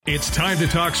It's time to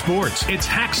talk sports. It's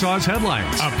Hacksaw's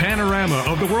Headlines, a panorama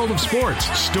of the world of sports,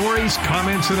 stories,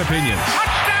 comments, and opinions.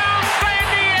 Touchdown,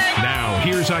 San Diego! Now,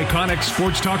 here's iconic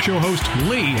sports talk show host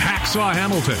Lee Hacksaw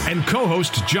Hamilton and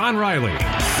co-host John Riley.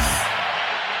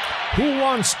 Who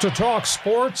wants to talk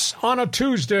sports on a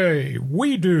Tuesday?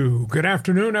 We do. Good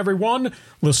afternoon, everyone.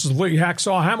 This is Lee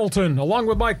Hacksaw Hamilton, along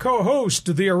with my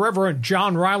co-host, the irreverent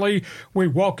John Riley. We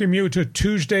welcome you to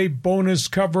Tuesday bonus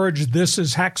coverage. This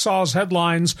is Hacksaw's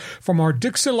Headlines from our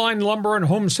Dixieline Lumber and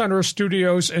Home Center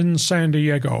studios in San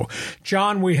Diego.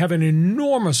 John, we have an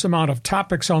enormous amount of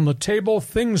topics on the table.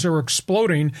 Things are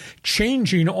exploding,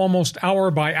 changing almost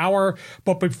hour by hour.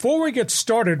 But before we get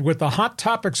started with the hot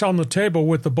topics on the table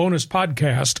with the bonus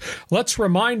podcast, let's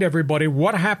remind everybody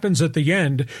what happens at the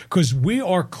end, because we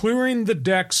are clearing the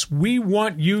decks. We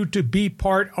want you to be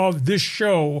part of this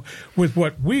show with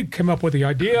what we came up with the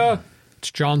idea. It's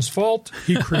John's fault.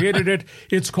 He created it.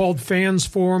 It's called Fans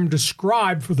Forum.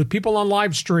 Describe for the people on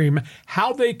live stream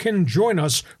how they can join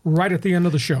us right at the end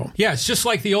of the show. Yeah, it's just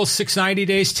like the old 690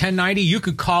 days, 1090. You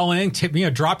could call in,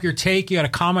 drop your take. You got a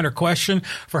comment or question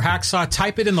for Hacksaw.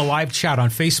 Type it in the live chat on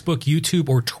Facebook, YouTube,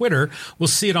 or Twitter. We'll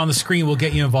see it on the screen. We'll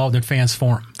get you involved in Fans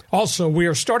Forum. Also, we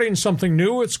are starting something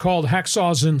new. It's called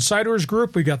Hacksaw's Insiders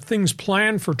Group. We got things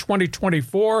planned for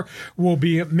 2024. We'll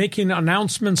be making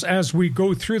announcements as we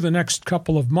go through the next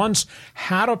couple of months.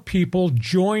 How do people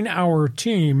join our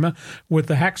team with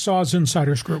the Hacksaw's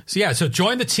Insiders Group? So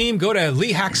join the team. Go to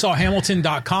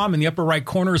leehacksawhamilton.com. In the upper right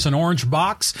corner is an orange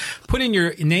box. Put in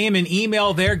your name and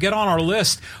email there. Get on our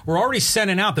list. We're already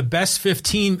sending out the best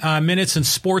 15 minutes in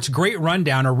sports. Great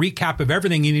rundown, a recap of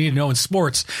everything you need to know in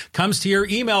sports. Comes to your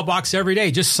email box every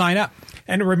day. Just sign up.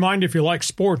 And a reminder, if you like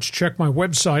sports, check my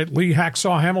website,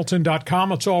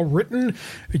 leehacksawhamilton.com. It's all written.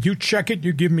 You check it.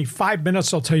 You give me 5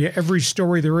 minutes. I'll tell you every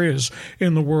story there is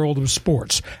in the world of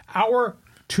sports. Our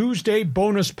Tuesday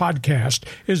bonus podcast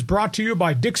is brought to you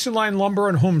by Dixieline Lumber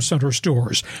and Home Center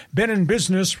stores. Been in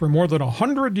business for more than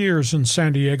 100 years in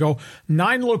San Diego.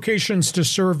 9 locations to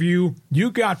serve you.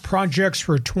 You got projects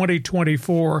for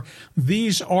 2024.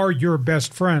 These are your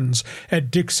best friends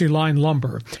at Dixieline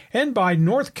Lumber. And by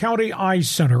North County Eye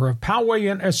Center of Poway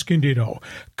and Escondido.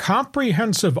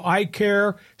 Comprehensive eye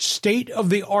care,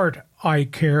 state-of-the-art eye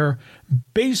care,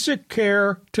 basic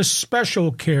care to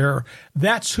special care.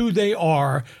 That's who they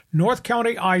are. North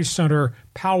County Eye Center,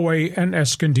 Poway and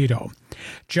Escondido.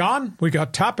 John, we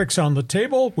got topics on the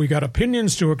table. We got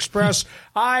opinions to express.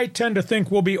 I tend to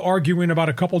think we'll be arguing about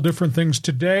a couple different things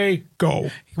today. Go.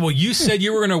 Well, you said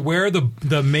you were going to wear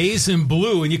the maize in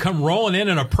blue, and you come rolling in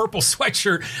a purple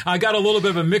sweatshirt. I got a little bit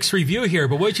of a mixed review here,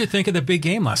 but what did you think of the big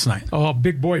game last night? Oh,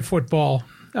 big boy football.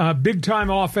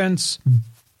 Big-time offense.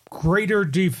 Greater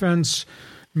defense.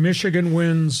 Michigan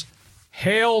wins.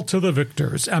 Hail to the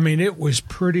victors. I mean, it was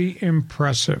pretty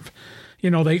impressive. You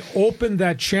know, they opened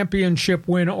that championship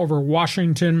win over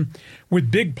Washington with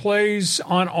big plays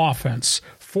on offense.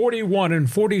 41 and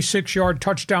 46-yard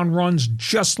touchdown runs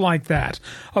just like that.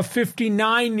 A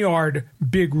 59-yard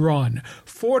big run.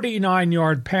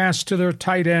 49-yard pass to their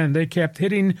tight end. They kept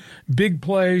hitting big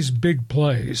plays, big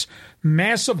plays.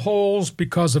 Massive holes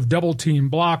because of double-team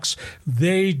blocks.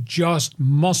 They just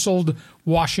muscled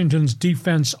Washington's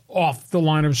defense off the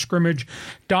line of scrimmage.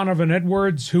 Donovan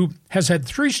Edwards, who has had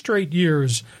 3 straight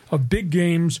years of big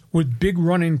games with big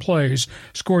running plays,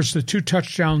 scores the 2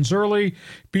 touchdowns early.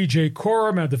 B.J.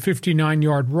 Corum had the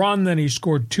 59-yard run. Then he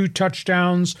scored 2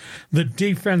 touchdowns. The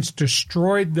defense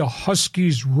destroyed the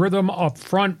Huskies' rhythm up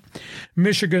front.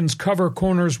 Michigan's cover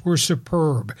corners were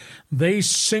superb. They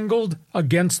singled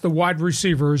against the wide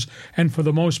receivers, and for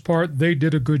the most part, they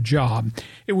did a good job.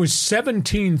 It was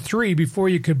 17-3 before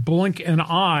you could blink an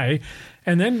eye,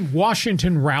 and then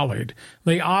Washington rallied.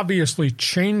 They obviously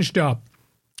changed up,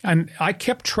 and I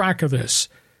kept track of this.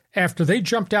 After they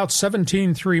jumped out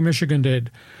 17-3, Michigan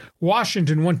did,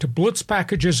 Washington went to blitz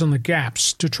packages in the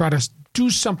gaps to try to do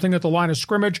something at the line of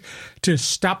scrimmage to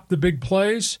stop the big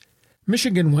plays.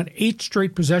 Michigan went 8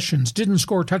 straight possessions, didn't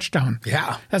score a touchdown.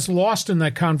 Yeah. That's lost in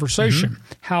that conversation.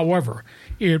 Mm-hmm. However,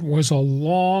 it was a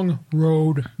long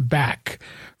road back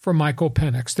for Michael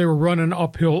Penix. They were running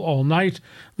uphill all night.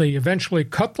 They eventually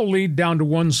cut the lead down to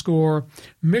 1 score.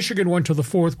 Michigan went to the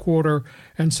 4th quarter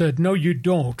and said, no, you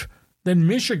don't. Then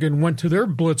Michigan went to their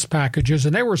blitz packages,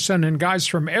 and they were sending guys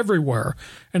from everywhere,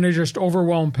 and they just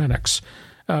overwhelmed Penix.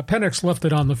 Penix left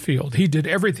it on the field. He did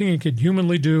everything he could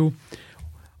humanly do.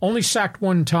 Only sacked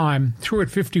 1 time, threw it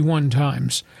 51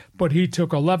 times. But he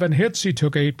took 11 hits. He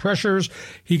took 8 pressures.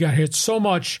 He got hit so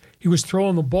much, he was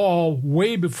throwing the ball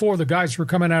way before the guys were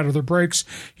coming out of their breaks.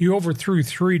 He overthrew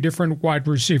 3 different wide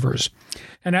receivers.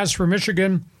 And as for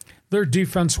Michigan, Their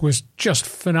defense was just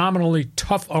phenomenally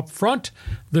tough up front.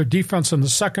 Their defense in the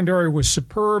secondary was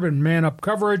superb in man-up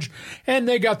coverage, and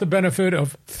they got the benefit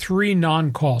of 3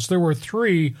 non-calls. There were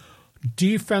 3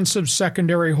 defensive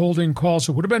secondary holding calls.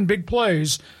 It would have been big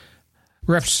plays.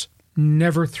 Refs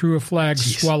never threw a flag,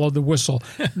 swallowed the whistle.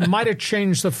 Might have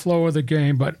changed the flow of the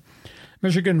game, but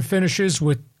Michigan finishes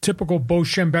with typical Bo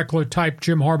Schembechler type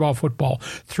Jim Harbaugh football,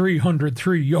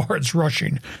 303 yards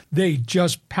rushing. They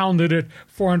just pounded it,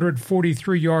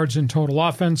 443 yards in total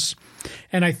offense.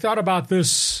 And I thought about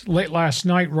this late last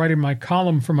night writing my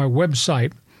column for my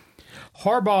website.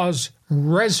 Harbaugh's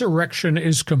resurrection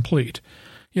is complete.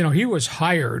 You know, he was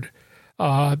hired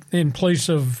in place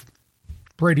of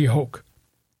Brady Hoke.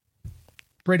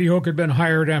 Brady Hoke had been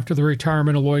hired after the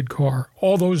retirement of Lloyd Carr.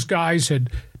 All those guys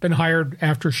had been hired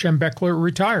after Schembechler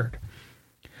retired.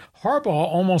 Harbaugh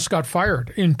almost got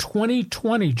fired. In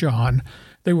 2020, John,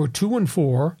 they were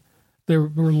 2-4. They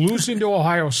were losing to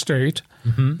Ohio State.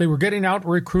 Mm-hmm. They were getting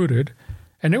out-recruited.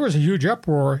 And there was a huge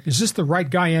uproar. Is this the right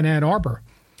guy in Ann Arbor?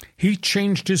 He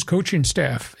changed his coaching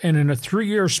staff. And in a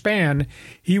 3-year span,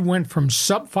 he went from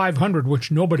sub-500,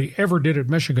 which nobody ever did at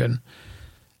Michigan,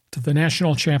 to the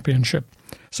national championship.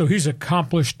 So he's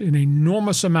accomplished an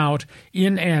enormous amount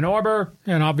in Ann Arbor,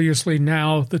 and obviously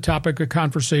now the topic of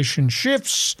conversation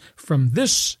shifts from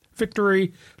this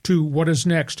victory to what is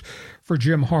next for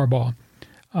Jim Harbaugh.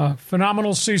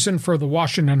 Phenomenal season for the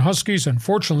Washington Huskies.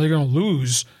 Unfortunately, they're going to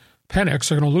lose Penix.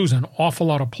 They're going to lose an awful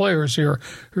lot of players here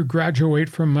who graduate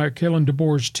from Kalen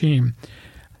DeBoer's team.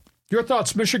 Your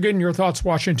thoughts, Michigan? Your thoughts,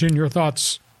 Washington? Your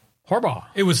thoughts, Harbaugh?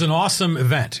 It was an awesome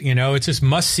event. You know, it's just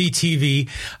must-see TV.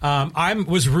 I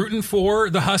was rooting for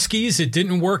the Huskies. It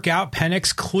didn't work out.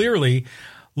 Penix clearly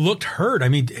looked hurt. I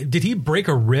mean, did he break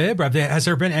a rib? Has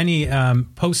there been any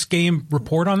post-game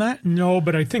report on that? No,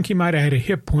 but I think he might have had a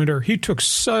hip pointer. He took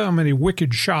so many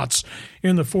wicked shots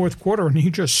in the fourth quarter, and he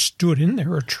just stood in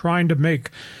there trying to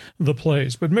make the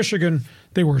plays. But Michigan,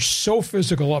 they were so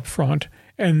physical up front.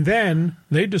 And then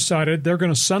they decided they're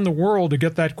going to send the world to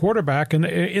get that quarterback. And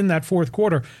in that fourth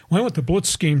quarter, went with the blitz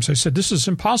schemes. I said, this is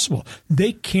impossible.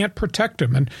 They can't protect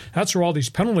him. And that's where all these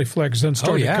penalty flags then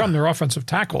started to come. Their offensive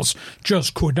tackles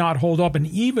just could not hold up. And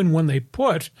even when they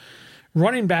put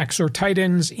running backs or tight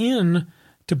ends in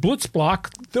to blitz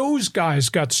block, those guys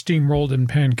got steamrolled in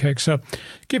pancakes. So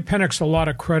give Penix a lot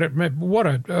of credit. What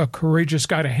a courageous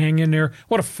guy to hang in there.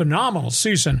 What a phenomenal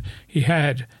season he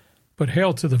had. But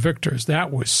hail to the victors.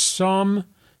 That was some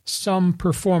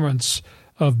performance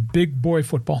of big boy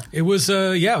football. It was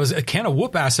a can of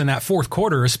whoop ass in that fourth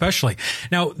quarter, especially.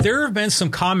 Now, there have been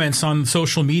some comments on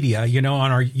social media, you know,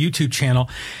 on our YouTube channel.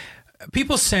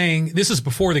 People saying, this is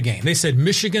before the game, they said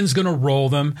Michigan's going to roll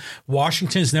them.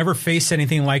 Washington's never faced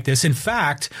anything like this. In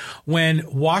fact, when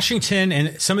Washington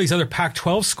and some of these other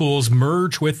Pac-12 schools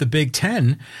merge with the Big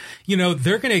Ten, you know,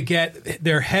 they're going to get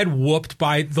their head whooped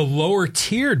by the lower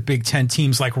tiered Big Ten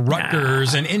teams like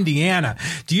Rutgers and Indiana.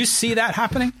 Do you see that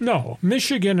happening? No.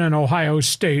 Michigan and Ohio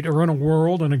State are in a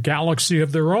world and a galaxy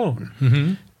of their own.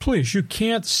 Mm-hmm. Please, you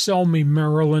can't sell me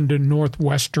Maryland and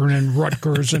Northwestern and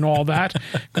Rutgers and all that,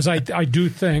 because I do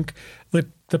think that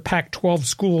the Pac-12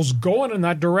 schools going in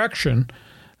that direction,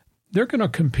 they're going to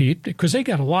compete because they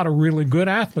got a lot of really good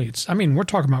athletes. I mean, we're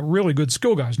talking about really good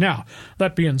skill guys. Now,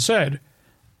 that being said,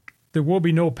 there will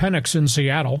be no Penix in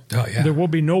Seattle. Oh, yeah. There will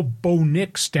be no Bo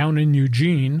Nix down in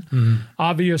Eugene. Mm-hmm.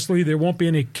 Obviously, there won't be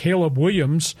any Caleb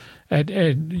Williams at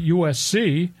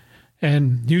USC,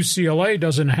 and UCLA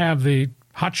doesn't have the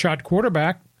hotshot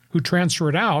quarterback who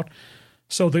transferred out.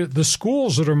 So the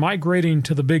schools that are migrating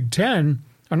to the Big Ten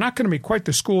are not going to be quite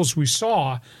the schools we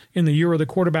saw in the year of the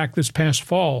quarterback this past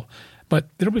fall. But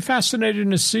it'll be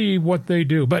fascinating to see what they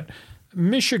do. But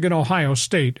Michigan, Ohio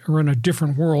State are in a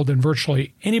different world than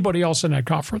virtually anybody else in that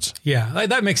conference. Yeah,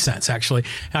 that makes sense, actually.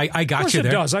 I got you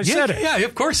there. Of course it does. I said it. Yeah,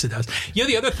 of course it does. You know,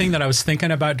 the other thing that I was thinking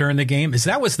about during the game is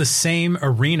that was the same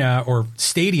arena or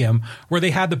stadium where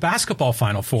they had the basketball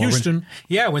Final Four. Houston.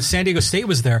 When San Diego State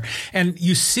was there. And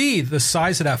you see the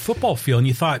size of that football field, and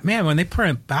you thought, man, when they put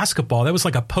in basketball, that was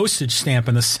like a postage stamp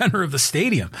in the center of the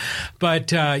stadium.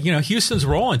 But, you know, Houston's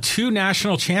rolling 2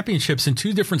 national championships in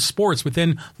 2 different sports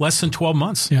within less than 12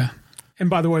 months. Yeah. And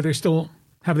by the way, they still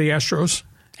have the Astros,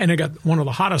 and they got one of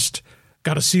the hottest,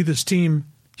 got to see this team,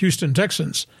 Houston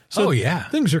Texans. So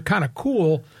things are kind of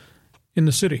cool in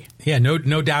the city. Yeah, no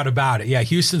doubt about it. Yeah,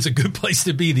 Houston's a good place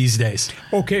to be these days.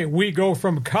 Okay, we go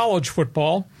from college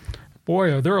football.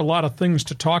 Boy, are there a lot of things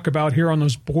to talk about here on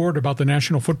this board about the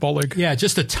National Football League. Yeah,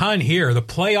 just a ton here. The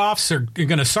playoffs are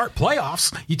going to start.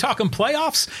 Playoffs? You talking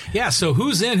playoffs? Yeah, so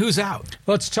who's in, who's out?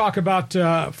 Let's talk about,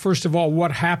 first of all,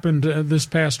 what happened this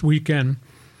past weekend.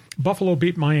 Buffalo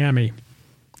beat Miami.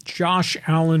 Josh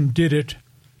Allen did it.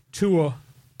 Tua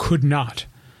could not.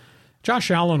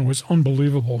 Josh Allen was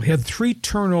unbelievable. He had 3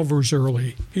 turnovers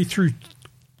early. He threw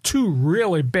 2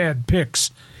 really bad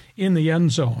picks in the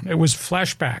end zone. It was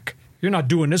flashback. You're not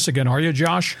doing this again, are you,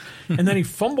 Josh? And then he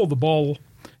fumbled the ball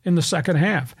in the second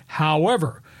half.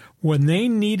 However, when they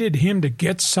needed him to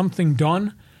get something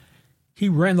done, he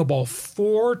ran the ball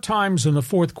 4 times in the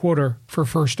fourth quarter for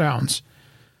first downs.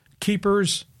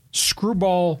 Keepers,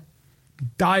 screwball,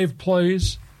 dive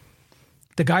plays.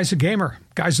 The guy's a gamer.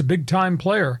 Guy's a big-time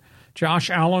player. Josh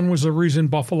Allen was the reason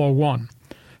Buffalo won.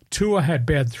 Tua had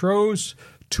bad throws.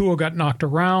 Tua got knocked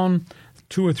around.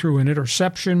 Tua threw an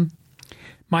interception.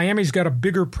 Miami's got a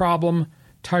bigger problem.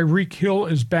 Tyreek Hill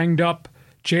is banged up.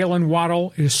 Jalen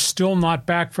Waddle is still not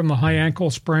back from the high ankle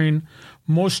sprain.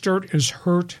 Mostert is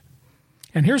hurt.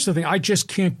 And here's the thing. I just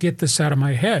can't get this out of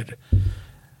my head.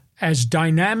 As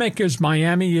dynamic as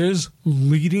Miami is,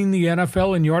 leading the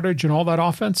NFL in yardage and all that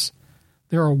offense,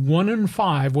 they are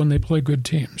 1-5 when they play good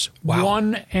teams. Wow.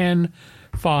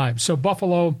 1-5. So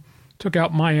Buffalo took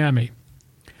out Miami.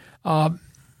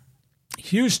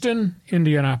 Houston,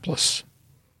 Indianapolis.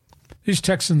 These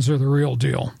Texans are the real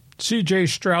deal. C.J.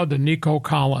 Stroud to Nico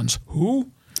Collins.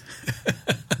 Who?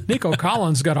 Nico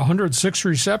Collins got 106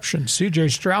 receptions. C.J.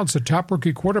 Stroud's the top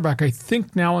rookie quarterback, I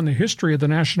think, now in the history of the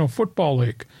National Football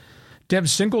League. Deb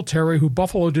Singletary, who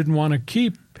Buffalo didn't want to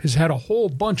keep, has had a whole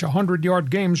bunch of 100-yard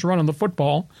games running the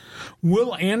football.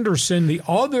 Will Anderson, the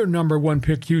other number 1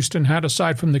 pick Houston had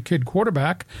aside from the kid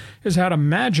quarterback, has had a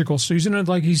magical season, and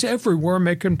like he's everywhere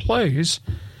making plays.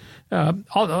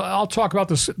 I'll talk about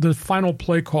the final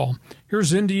play call.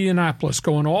 Here's Indianapolis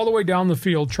going all the way down the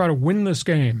field, try to win this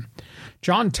game.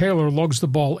 John Taylor lugs the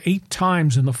ball 8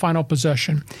 times in the final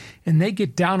possession, and they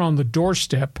get down on the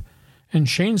doorstep, and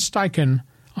Shane Steichen,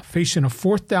 facing a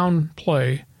 4th down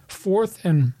play, 4th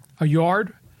and a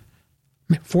yard,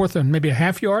 4th and maybe a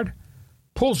half yard,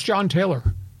 pulls John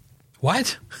Taylor.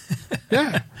 What?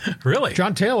 Yeah. Really?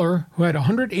 John Taylor, who had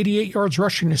 188 yards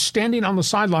rushing, is standing on the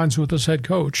sidelines with his head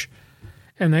coach.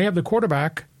 And they have the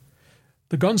quarterback,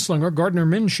 the gunslinger, Gardner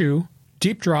Minshew,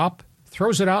 deep drop,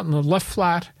 throws it out in the left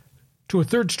flat to a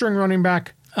third-string running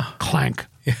back, clank,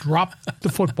 drop the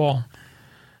football.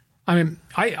 I mean,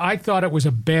 I thought it was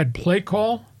a bad play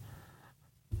call.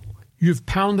 You've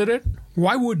pounded it.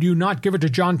 Why would you not give it to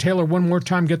John Taylor one more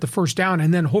time, get the first down,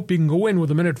 and then hope you can go in with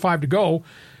 1:05 to go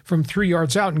from 3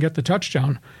 yards out and get the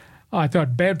touchdown? I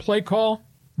thought bad play call,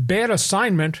 bad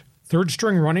assignment,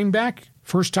 third-string running back,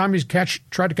 first time he's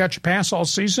tried to catch a pass all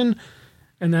season,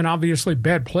 and then obviously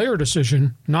bad player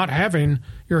decision, not having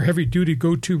your heavy-duty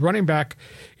go-to running back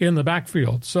in the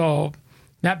backfield. So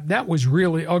that was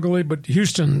really ugly, but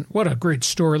Houston, what a great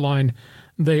storyline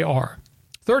they are.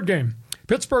 Third game,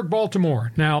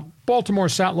 Pittsburgh-Baltimore. Now, Baltimore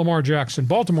sat Lamar Jackson.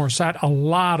 Baltimore sat a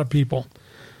lot of people.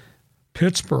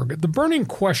 Pittsburgh. The burning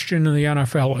question in the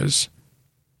NFL is,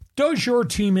 does your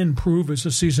team improve as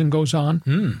the season goes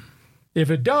on? If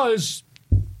it does,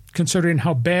 considering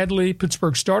how badly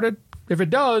Pittsburgh started, if it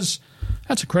does,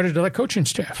 that's a credit to that coaching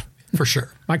staff. For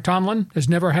sure. Mike Tomlin has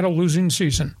never had a losing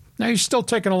season. Now, he's still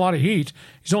taking a lot of heat.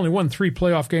 He's only won 3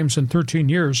 playoff games in 13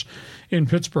 years in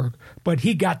Pittsburgh. But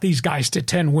he got these guys to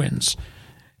 10 wins.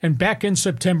 And back in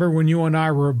September when you and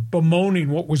I were bemoaning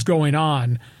what was going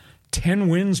on, 10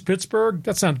 wins Pittsburgh?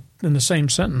 That's not in the same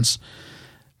sentence.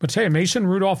 But hey, Mason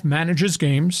Rudolph manages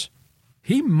games.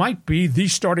 He might be the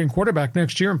starting quarterback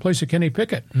next year in place of Kenny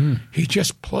Pickett. He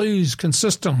just plays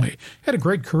consistently. Had a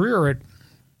great career at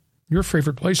your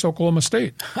favorite place, Oklahoma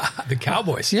State. The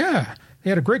Cowboys. Yeah,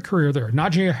 they had a great career there.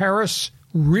 Najee Harris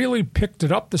really picked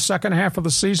it up the second half of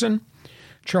the season.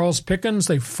 Charles Pickens,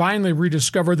 they finally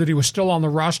rediscovered that he was still on the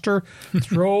roster.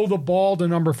 Throw the ball to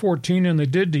number 14, and they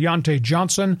did. Deontay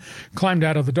Johnson climbed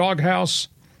out of the doghouse.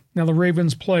 Now the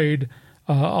Ravens played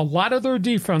a lot of their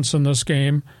defense in this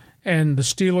game, and the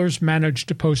Steelers managed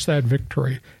to post that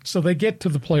victory. So they get to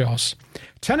the playoffs.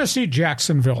 Tennessee,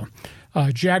 Jacksonville.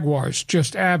 Jaguars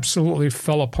just absolutely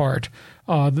fell apart.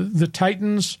 The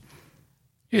Titans,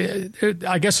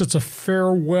 I guess it's a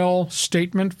farewell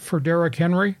statement for Derrick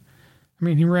Henry. I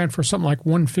mean, he ran for something like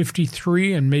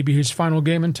 153 and maybe his final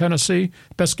game in Tennessee.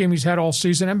 Best game he's had all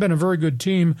season. And been a very good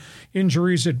team.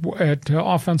 Injuries at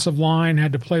offensive line.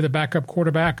 Had to play the backup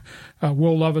quarterback,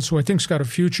 Will Levis, who I think's got a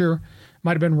future.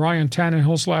 Might have been Ryan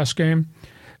Tannehill's last game.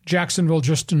 Jacksonville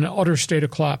just in an utter state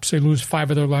of collapse. They lose 5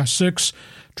 of their last 6.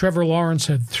 Trevor Lawrence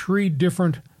had 3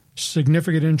 different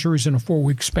significant injuries in a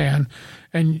 4-week span.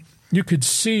 And you could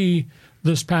see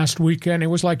this past weekend, it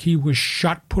was like he was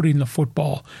shot-putting the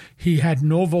football. He had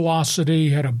no velocity.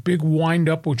 He had a big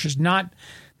wind-up, which is not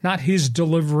not his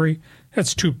delivery.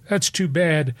 That's too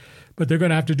bad, but they're going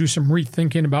to have to do some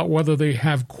rethinking about whether they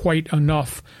have quite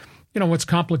enough. You know, what's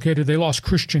complicated, they lost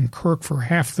Christian Kirk for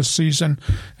half the season,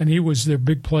 and he was their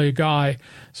big play guy.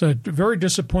 So a very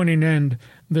disappointing end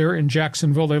there in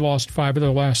Jacksonville. They lost 5 of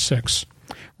their last 6.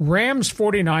 Rams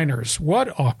 49ers, what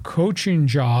a coaching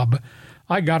job,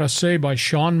 I got to say, by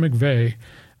Sean McVay.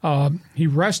 He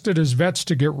rested his vets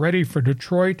to get ready for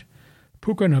Detroit.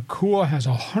 Puka Nacua has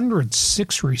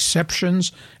 106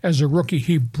 receptions as a rookie.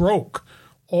 He broke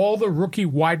all the rookie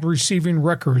wide receiving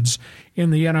records in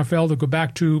the NFL that go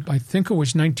back to, I think it was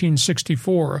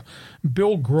 1964.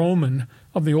 Bill Groman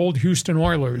of the old Houston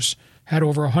Oilers had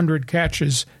over 100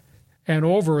 catches and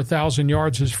over 1,000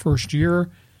 yards his first year.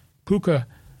 Puka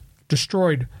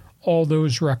destroyed all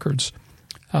those records.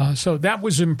 So that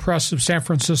was impressive. San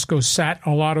Francisco sat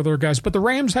a lot of their guys, but the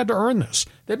Rams had to earn this.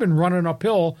 They've been running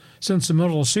uphill since the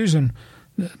middle of the season.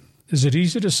 Is it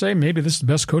easy to say maybe this is the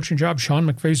best coaching job Sean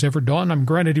McVay's ever done? I'm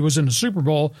granted he was in the Super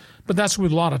Bowl, but that's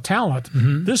with a lot of talent.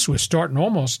 Mm-hmm. This was starting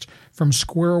almost from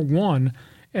square one,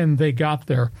 and they got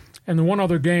there. And the one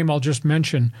other game I'll just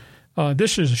mention,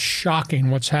 this is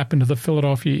shocking what's happened to the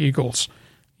Philadelphia Eagles.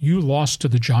 You lost to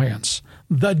the Giants.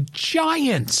 The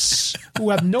Giants, who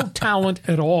have no talent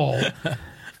at all.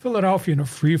 Philadelphia in a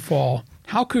free fall.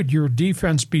 How could your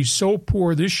defense be so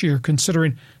poor this year,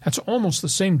 considering that's almost the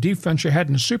same defense you had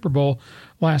in the Super Bowl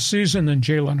last season? Then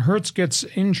Jalen Hurts gets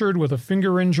injured with a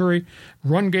finger injury.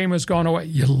 Run game has gone away.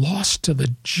 You lost to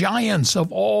the Giants,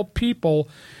 of all people,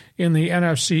 in the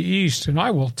NFC East. And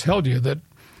I will tell you that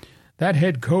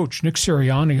head coach, Nick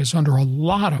Sirianni, is under a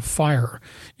lot of fire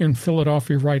in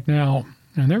Philadelphia right now.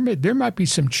 And there might be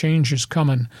some changes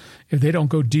coming if they don't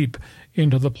go deep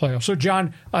into the playoffs. So,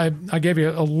 John, I gave you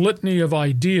a litany of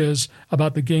ideas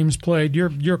about the games played.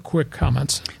 Your quick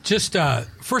comments. Just,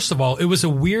 first of all, it was a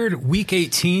weird Week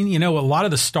 18. You know, a lot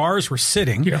of the stars were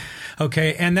sitting. Yeah.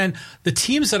 Okay, and then the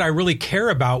teams that I really care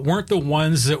about weren't the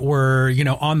ones that were, you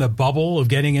know, on the bubble of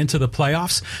getting into the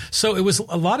playoffs. So it was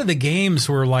a lot of the games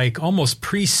were like almost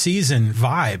preseason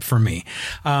vibe for me.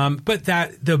 But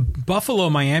the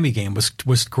Buffalo-Miami game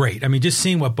was great. I mean, just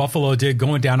seeing what Buffalo did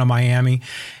going down to Miami,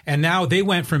 and now they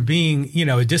went from being, you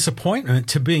know, a disappointment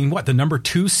to being, the number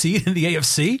 2 seed in the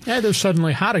AFC? Yeah, they're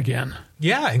suddenly hot again.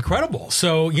 Yeah, incredible.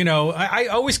 So, you know, I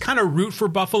always kind of root for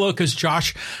Buffalo because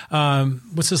Josh,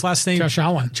 what's his last name? Josh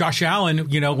Allen. Josh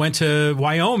Allen, you know, went to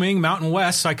Wyoming, Mountain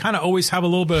West. So I kind of always have a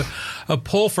little bit of a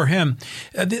pull for him.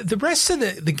 The rest of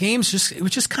the games, it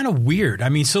was just kind of weird. I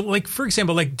mean, so like, for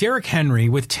example, like Derrick Henry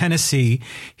with Tennessee,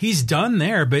 he's done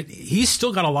there, but he's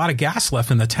still got a lot of gas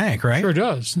left in the tank, right? Sure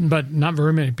does. But not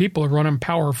very many people are running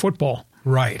power football.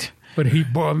 Right. But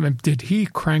did he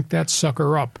crank that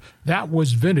sucker up? That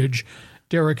was vintage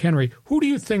Derrick Henry. Who do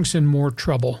you think's in more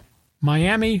trouble,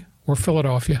 Miami or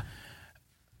Philadelphia?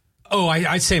 Oh,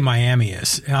 I'd say Miami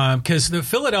is, because the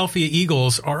Philadelphia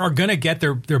Eagles are going to get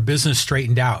their business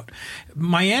straightened out.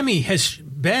 Miami has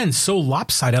been so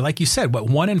lopsided, like you said,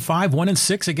 1-5,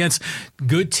 1-6 against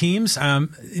good teams.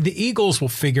 The Eagles will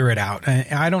figure it out.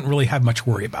 I don't really have much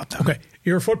worry about them. Okay,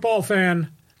 you're a football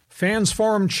fan. Fans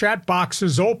Forum chat box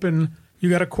is open. You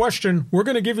got a question, we're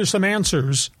going to give you some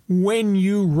answers when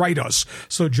you write us.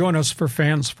 So join us for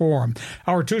Fans Forum.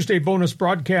 Our Tuesday bonus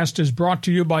broadcast is brought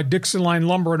to you by Dixon Line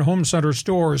Lumber and Home Center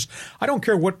Stores. I don't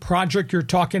care what project you're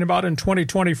talking about in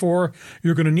 2024,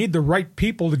 you're going to need the right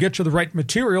people to get you the right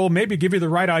material, maybe give you the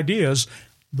right ideas.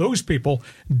 Those people,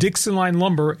 Dixon Line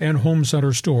Lumber and Home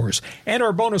Center Stores. And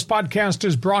our bonus podcast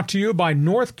is brought to you by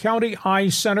North County Eye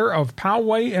Center of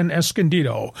Poway and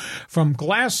Escondido. From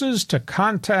glasses to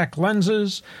contact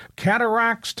lenses,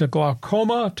 cataracts to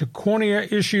glaucoma to cornea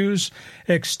issues,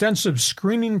 extensive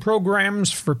screening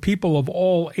programs for people of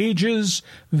all ages,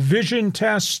 vision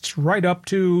tests, right up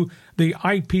to the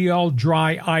IPL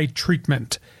dry eye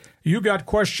treatment. You got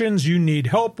questions, you need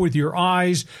help with your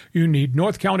eyes, you need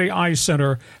North County Eye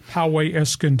Center, Poway,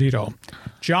 Escondido.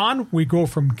 John, we go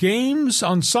from games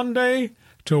on Sunday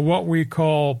to what we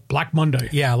call Black Monday.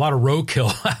 Yeah, a lot of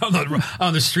roadkill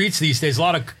on the streets these days. A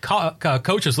lot of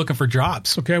coaches looking for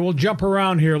jobs. Okay, we'll jump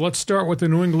around here. Let's start with the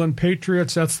New England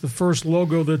Patriots. That's the first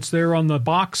logo that's there on the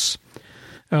box.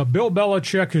 Bill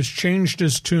Belichick has changed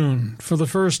his tune. For the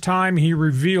first time, he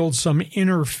revealed some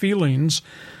inner feelings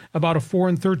about a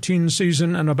 4-13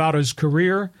 season and about his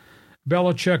career.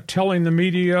 Belichick telling the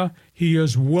media he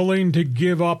is willing to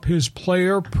give up his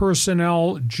player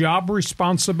personnel job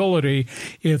responsibility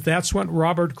if that's what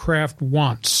Robert Kraft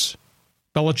wants.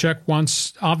 Belichick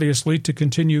wants, obviously, to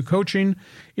continue coaching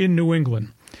in New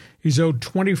England. He's owed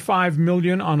 $25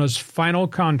 million on his final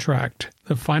contract,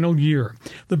 the final year.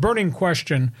 The burning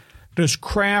question, Does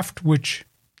Kraft, which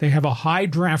they have a high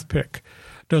draft pick,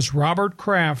 does Robert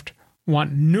Kraft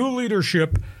want new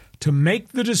leadership to make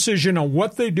the decision on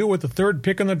what they do with the third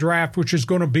pick in the draft, which is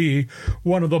going to be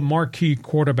one of the marquee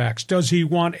quarterbacks? Does he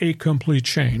want a complete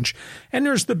change? And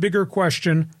there's the bigger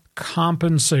question,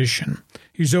 compensation.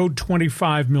 He's owed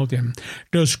 $25 million.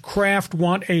 Does Kraft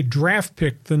want a draft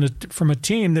pick from a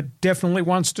team that definitely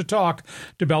wants to talk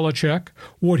to Belichick?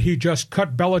 Would he just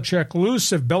cut Belichick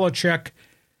loose if Belichick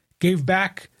gave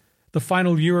back the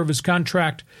final year of his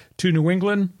contract to New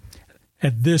England?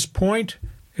 At this point,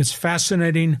 it's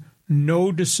fascinating.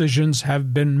 No decisions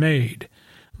have been made.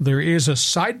 There is a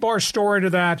sidebar story to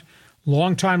that.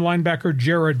 Longtime linebacker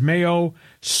Jared Mayo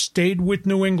stayed with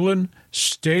New England,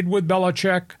 stayed with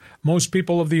Belichick. Most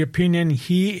people of the opinion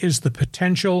he is the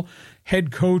potential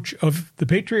head coach of the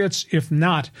Patriots, if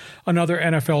not another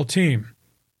NFL team.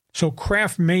 So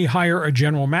Kraft may hire a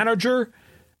general manager.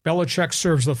 Belichick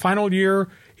serves the final year.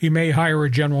 He may hire a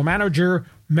general manager.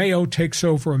 Mayo takes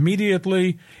over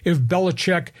immediately. If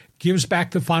Belichick gives back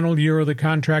the final year of the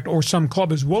contract, or some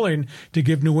club is willing to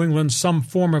give New England some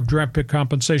form of draft pick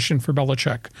compensation for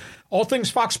Belichick. All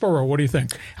things Foxborough, what do you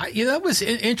think? That was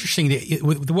interesting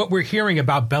with what we're hearing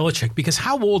about Belichick, because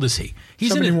how old is he?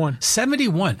 He's 71.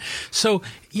 71. So,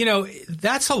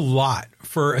 that's a lot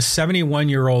for a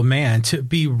 71-year-old man to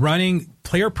be running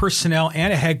player personnel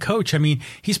and a head coach. I mean,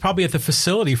 he's probably at the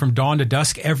facility from dawn to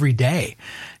dusk every day.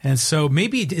 And so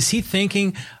maybe is he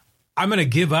thinking, I'm going to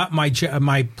give up my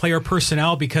player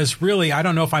personnel because really I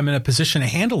don't know if I'm in a position to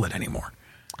handle it anymore.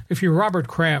 If you're Robert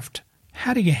Kraft,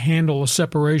 how do you handle a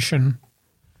separation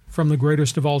from the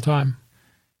greatest of all time?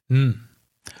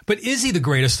 But is he the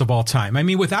greatest of all time? I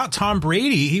mean, without Tom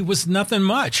Brady, he was nothing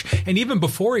much. And even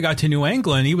before he got to New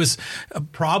England, he was a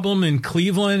problem in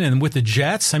Cleveland and with the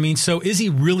Jets. I mean, so is he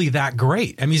really that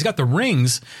great? I mean, he's got the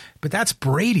rings, but that's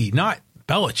Brady, not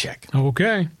Belichick.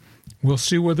 Okay, we'll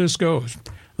see where this goes.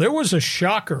 There was a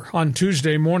shocker on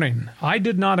Tuesday morning. I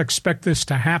did not expect this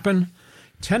to happen.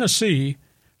 Tennessee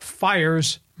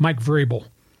fires Mike Vrabel,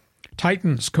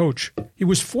 Titans coach. He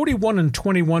was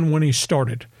 41-21 when he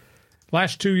started.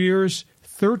 Last 2 years,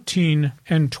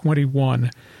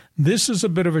 13-21. This is a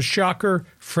bit of a shocker.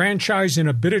 Franchise in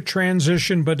a bit of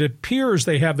transition, but it appears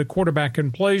they have the quarterback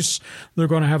in place. They're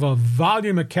going to have a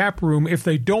volume of cap room if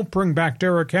they don't bring back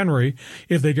Derrick Henry,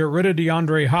 if they get rid of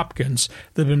DeAndre Hopkins.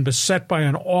 They've been beset by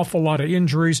an awful lot of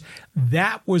injuries.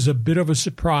 That was a bit of a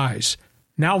surprise.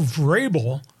 Now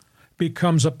Vrabel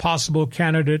becomes a possible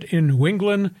candidate in New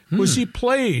England because he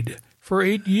played for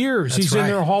 8 years. He's in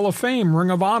their Hall of Fame,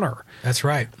 Ring of Honor. That's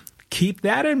right. Keep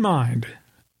that in mind.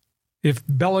 If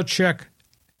Belichick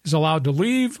is allowed to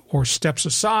leave or steps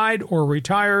aside or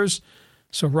retires,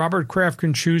 so Robert Kraft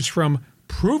can choose from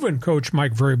proven coach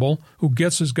Mike Vrabel, who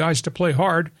gets his guys to play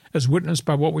hard, as witnessed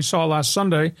by what we saw last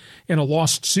Sunday in a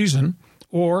lost season,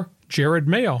 or Jared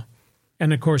Mayo.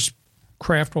 And, of course,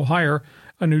 Kraft will hire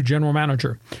a new general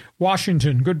manager.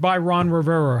 Washington, goodbye Ron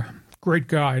Rivera. Great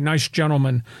guy, nice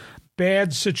gentleman.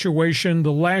 Bad situation.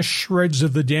 The last shreds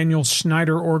of the Daniel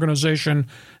Snyder organization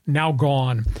now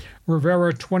gone.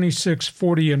 Rivera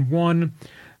 26-40-1.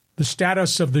 The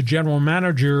status of the general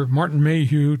manager, Martin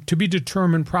Mayhew, to be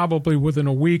determined probably within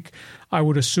a week. I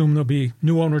would assume there'll be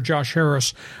new owner Josh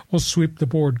Harris will sweep the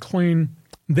board clean.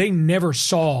 They never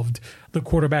solved the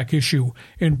quarterback issue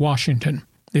in Washington.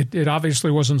 It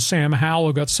obviously wasn't Sam Howell,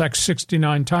 who got sacked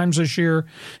 69 times this year.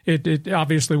 It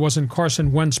obviously wasn't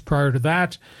Carson Wentz prior to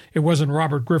that. It wasn't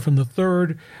Robert Griffin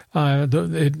III,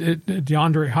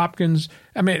 DeAndre Hopkins.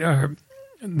 I mean,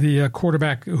 the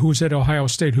quarterback who was at Ohio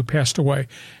State who passed away.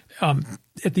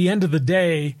 At the end of the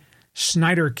day,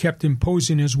 Snyder kept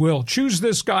imposing his will. Choose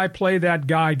this guy, play that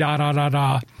guy,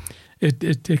 da-da-da-da.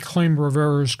 It claimed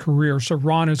Rivera's career. So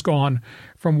Ron is gone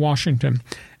from Washington.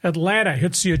 Atlanta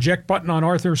hits the eject button on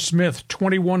Arthur Smith,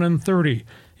 21-30.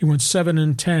 He went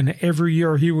 7-10 every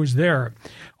year he was there.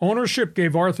 Ownership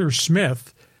gave Arthur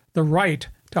Smith the right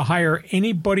to hire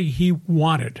anybody he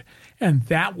wanted, and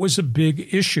that was a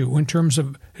big issue in terms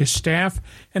of his staff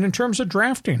and in terms of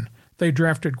drafting. They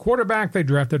drafted quarterback, they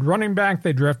drafted running back,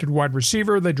 they drafted wide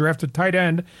receiver, they drafted tight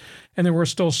end, and they were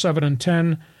still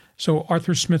 7-10. So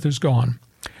Arthur Smith is gone.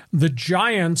 The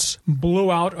Giants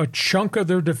blew out a chunk of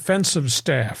their defensive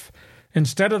staff.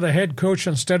 Instead of the head coach,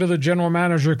 instead of the general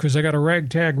manager, because they got a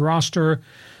ragtag roster,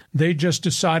 they just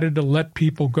decided to let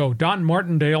people go. Don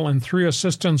Martindale and 3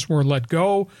 assistants were let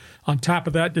go. On top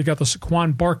of that, you got the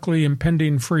Saquon Barkley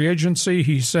impending free agency.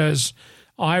 He says,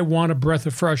 I want a breath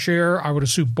of fresh air. I would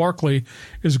assume Barkley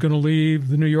is going to leave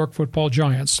the New York Football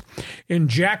Giants. In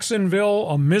Jacksonville,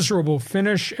 a miserable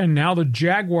finish, and now the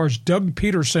Jaguars, Doug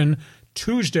Peterson,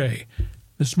 Tuesday,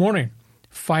 this morning,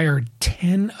 fired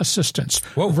 10 assistants.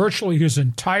 Whoa. Virtually his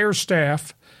entire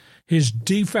staff, his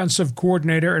defensive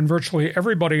coordinator, and virtually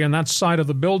everybody on that side of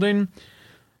the building.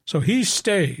 So he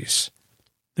stays.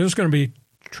 There's going to be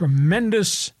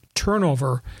tremendous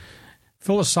turnover.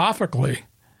 Philosophically,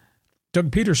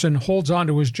 Doug Peterson holds on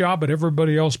to his job, but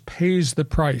everybody else pays the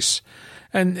price.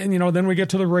 And then we get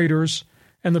to the Raiders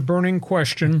and the burning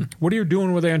question, what are you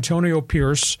doing with Antonio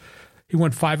Pierce? He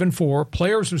went 5-4.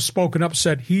 Players who've spoken up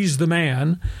said he's the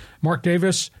man. Mark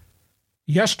Davis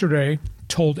yesterday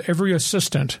told every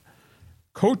assistant,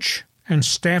 coach and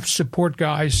staff support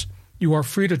guys, you are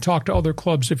free to talk to other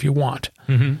clubs if you want.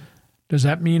 Mm-hmm. Does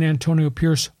that mean Antonio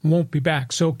Pierce won't be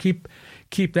back? So keep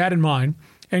that in mind.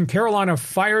 And Carolina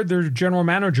fired their general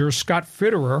manager, Scott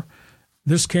Fitterer.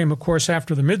 This came, of course,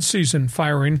 after the midseason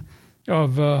firing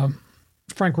of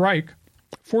Frank Reich.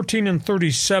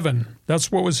 14-37.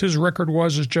 That's what was his record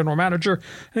was as general manager.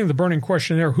 I think the burning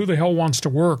question there, who the hell wants to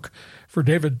work for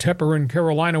David Tepper in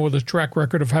Carolina with a track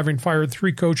record of having fired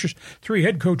 3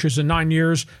 head coaches in 9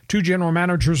 years, 2 general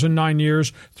managers in 9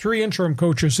 years, 3 interim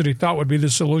coaches that he thought would be the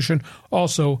solution,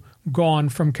 also gone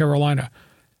from Carolina.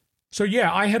 So,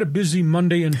 yeah, I had a busy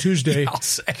Monday and Tuesday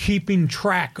keeping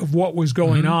track of what was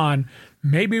going on.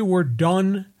 Maybe we're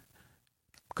done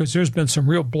because there's been some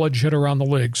real bloodshed around the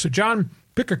league. So, John,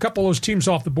 pick a couple of those teams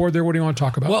off the board there. What do you want to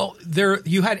talk about? Well,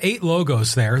 you had 8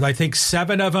 logos there. I think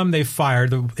 7 of them they fired.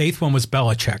 The 8th one was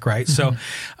Belichick, right?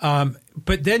 Mm-hmm. So,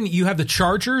 but then you have the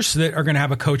Chargers that are going to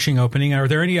have a coaching opening. Are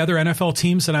there any other NFL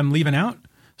teams that I'm leaving out?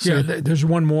 So, yeah, there's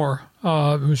one more.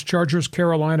 It was Chargers,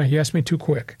 Carolina. He asked me too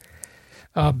quick.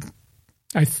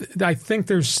 I think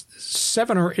there's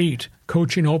 7 or 8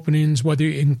 coaching openings, whether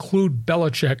you include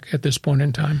Belichick at this point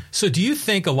in time. So do you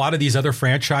think a lot of these other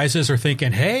franchises are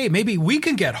thinking, hey, maybe we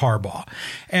can get Harbaugh?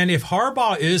 And if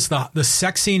Harbaugh is the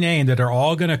sexy name that are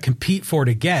all going to compete for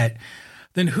to get,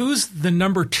 then who's the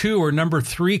number 2 or number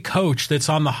 3 coach that's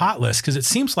on the hot list? Because it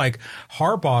seems like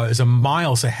Harbaugh is a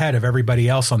miles ahead of everybody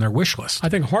else on their wish list. I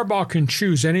think Harbaugh can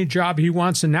choose any job he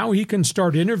wants, and now he can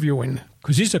start interviewing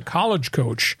because he's a college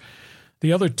coach.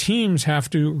 The other teams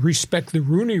have to respect the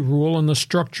Rooney Rule and the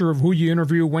structure of who you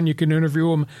interview, when you can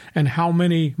interview them, and how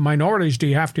many minorities do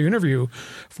you have to interview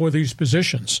for these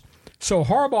positions. So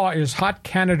Harbaugh is hot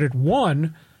candidate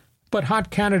 1, but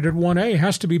hot candidate 1A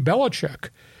has to be Belichick.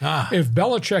 If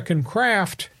Belichick and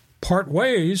Kraft part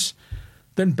ways,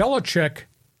 then Belichick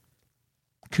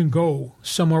can go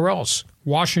somewhere else.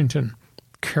 Washington,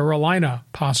 Carolina,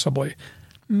 possibly,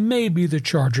 maybe the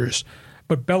Chargers.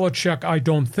 But Belichick, I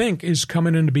don't think, is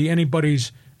coming in to be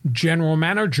anybody's general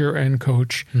manager and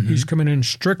coach. Mm-hmm. He's coming in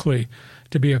strictly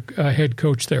to be a head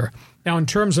coach there. Now, in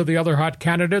terms of the other hot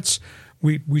candidates,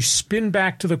 we spin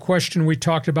back to the question we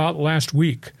talked about last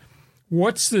week.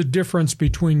 What's the difference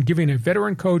between giving a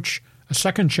veteran coach a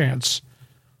second chance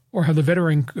or have the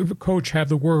veteran coach have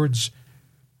the words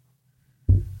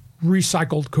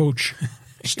recycled coach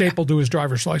stapled to his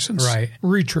driver's license? Right.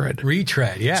 Retread,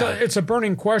 yeah. So it's a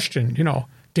burning question.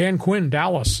 Dan Quinn,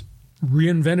 Dallas,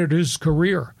 reinvented his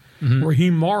career. Mm-hmm.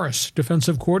 Raheem Morris,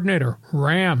 defensive coordinator,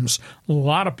 Rams. A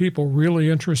lot of people really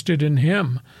interested in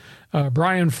him.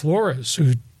 Brian Flores,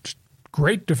 who's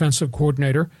great defensive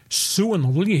coordinator, suing the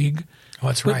league. Oh,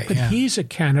 that's right. But he's a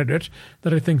candidate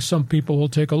that I think some people will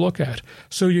take a look at.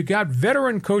 So you got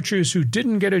veteran coaches who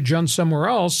didn't get it done somewhere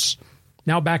else,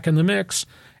 now back in the mix.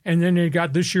 And then you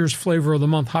got this year's Flavor of the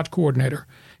Month hot coordinator.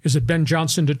 Is it Ben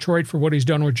Johnson, Detroit, for what he's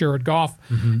done with Jared Goff?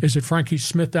 Mm-hmm. Is it Frankie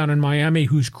Smith down in Miami,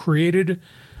 who's created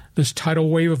this tidal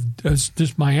wave of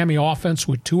this Miami offense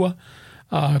with Tua?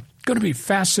 Going to be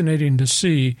fascinating to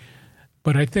see.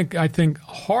 But I think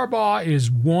Harbaugh is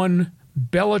 1,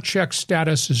 Belichick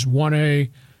status is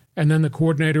 1A, and then the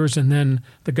coordinators, and then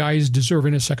the guy is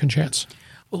deserving a second chance.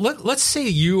 Well, let's say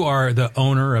you are the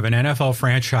owner of an NFL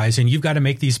franchise and you've got to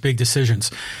make these big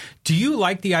decisions. Do you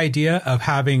like the idea of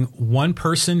having one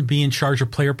person be in charge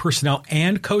of player personnel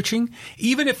and coaching,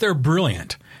 even if they're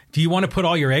brilliant? Do you want to put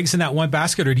all your eggs in that one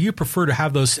basket, or do you prefer to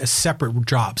have those as separate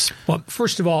jobs? Well,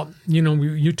 first of all,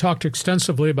 you talked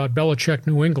extensively about Belichick,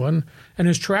 New England, and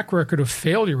his track record of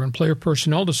failure in player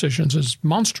personnel decisions is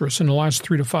monstrous in the last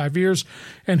 3 to 5 years,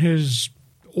 and his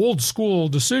old school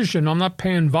decision, I'm not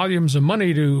paying volumes of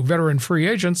money to veteran free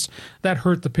agents, that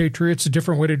hurt the Patriots. A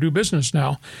different way to do business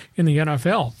now in the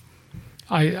NFL.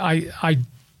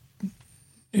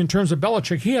 In terms of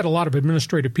Belichick, he had a lot of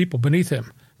administrative people beneath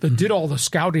him that did all the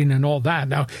scouting and all that.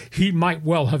 Now, he might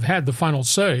well have had the final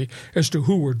say as to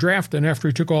who were drafted after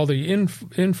he took all the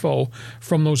info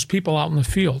from those people out in the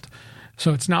field.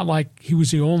 So it's not like he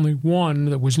was the only one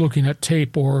that was looking at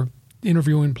tape or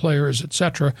interviewing players,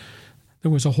 etc.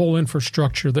 There was a whole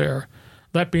infrastructure there.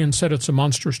 That being said, it's a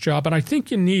monstrous job. And I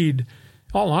think you need,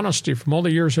 all honesty, from all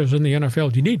the years I was in the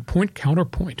NFL, you need point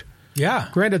counterpoint. Yeah.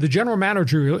 Granted, the general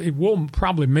manager will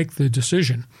probably make the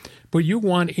decision, but you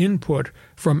want input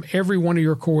from every one of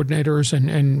your coordinators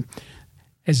and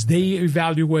as they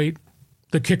evaluate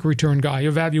the kick return guy,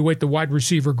 evaluate the wide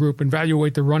receiver group,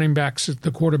 evaluate the running backs,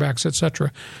 the quarterbacks, etc.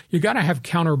 You got to have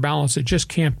counterbalance. It just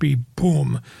can't be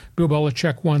boom, Bill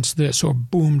Belichick wants this, or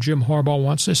boom, Jim Harbaugh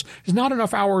wants this. There's not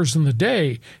enough hours in the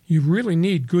day. You really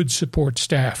need good support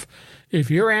staff.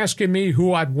 If you're asking me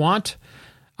who I'd want,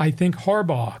 I think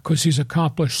Harbaugh, because he's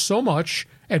accomplished so much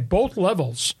at both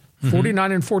levels.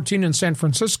 49-14 in San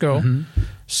Francisco,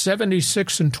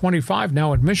 76-25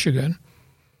 now at Michigan,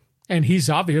 and he's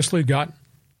obviously got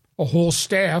a whole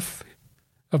staff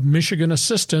of Michigan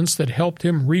assistants that helped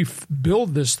him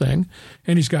rebuild this thing,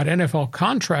 and he's got NFL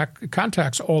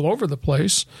contacts all over the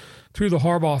place through the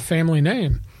Harbaugh family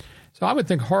name. So I would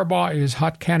think Harbaugh is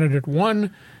hot candidate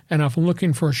one, and if I'm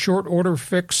looking for a short order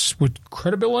fix with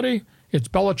credibility, it's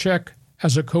Belichick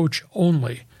as a coach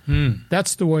only.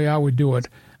 That's the way I would do it.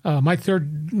 My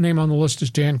third name on the list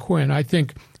is Dan Quinn. I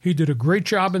think he did a great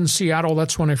job in Seattle.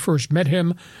 That's when I first met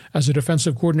him as a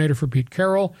defensive coordinator for Pete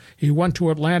Carroll. He went to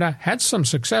Atlanta, had some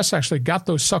success, actually got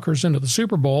those suckers into the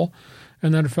Super Bowl,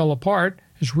 and then it fell apart.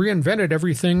 Has reinvented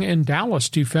everything in Dallas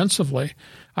defensively.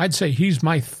 I'd say he's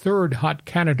my third hot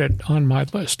candidate on my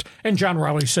list. And John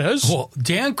Riley says, well,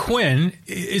 Dan Quinn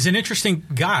is an interesting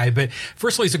guy, but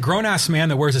first of all, he's a grown-ass man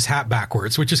that wears his hat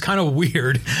backwards, which is kind of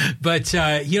weird. But,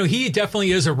 he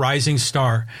definitely is a rising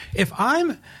star. If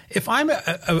I'm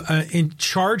in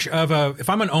charge of if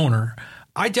I'm an owner,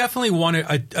 I definitely want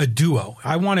a duo.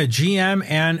 I want a GM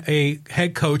and a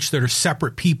head coach that are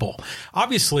separate people,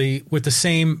 obviously with the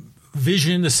same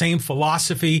vision, the same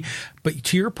philosophy. But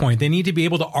to your point, they need to be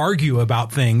able to argue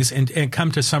about things and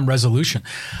come to some resolution.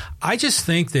 I just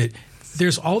think that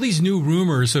there's all these new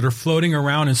rumors that are floating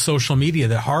around in social media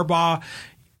that Harbaugh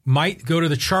might go to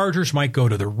the Chargers, might go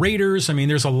to the Raiders. I mean,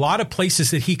 there's a lot of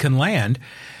places that he can land.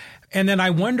 And then I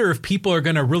wonder if people are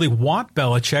going to really want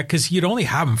Belichick, because you'd only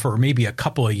have him for maybe a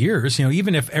couple of years,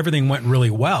 even if everything went really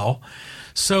well.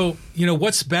 So,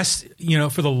 what's best,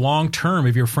 for the long term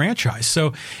of your franchise?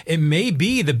 So it may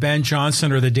be the Ben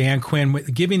Johnson or the Dan Quinn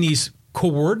giving these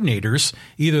coordinators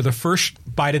either the first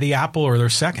bite of the apple or their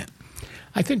second.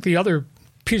 I think the other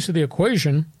piece of the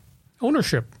equation,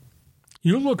 ownership.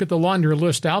 You look at the laundry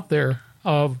list out there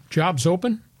of jobs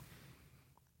open,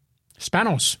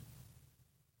 Spanos.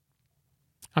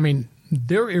 I mean,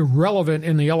 they're irrelevant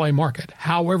in the L.A. market.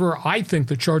 However, I think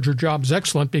the Charger job's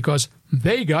excellent because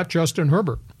they got Justin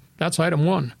Herbert. That's item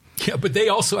one. Yeah, but they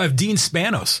also have Dean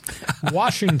Spanos.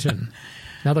 Washington.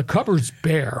 Now, the cupboard's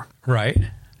bare. Right.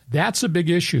 That's a big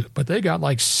issue. But they got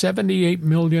like $78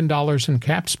 million in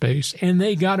cap space, and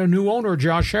they got a new owner,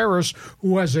 Josh Harris,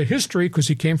 who has a history, because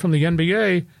he came from the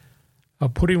NBA,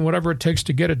 of putting whatever it takes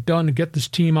to get it done, to get this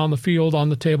team on the field, on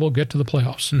the table, get to the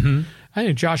playoffs. I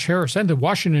think Josh Harris and the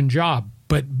Washington job,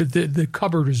 but the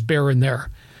cupboard is bare in there.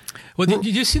 Well, did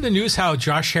you see the news how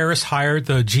Josh Harris hired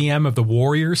the GM of the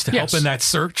Warriors to help in that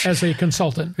search? As a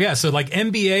consultant. Yeah, so like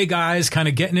NBA guys kind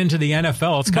of getting into the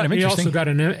NFL. It's kind of interesting. He also got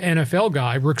an NFL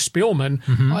guy, Rick Spielman,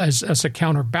 as a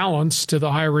counterbalance to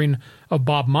the hiring of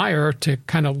Bob Meyer to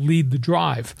kind of lead the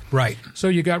drive. Right. So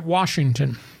you got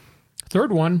Washington.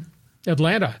 Third one,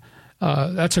 Atlanta.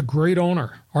 That's a great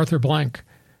owner, Arthur Blank.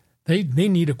 They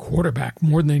need a quarterback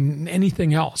more than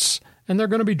anything else, and they're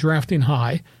going to be drafting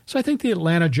high. So I think the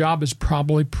Atlanta job is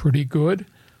probably pretty good.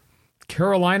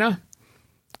 Carolina,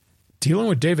 dealing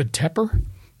with David Tepper.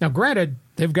 Now, granted,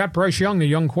 they've got Bryce Young, the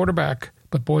young quarterback,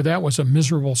 but boy, that was a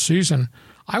miserable season.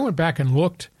 I went back and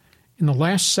looked. In the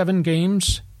last 7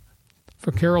 games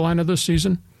for Carolina this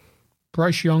season,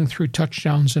 Bryce Young threw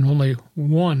touchdowns in only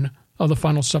 1 of the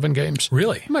final 7 games.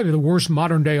 Really? It might be the worst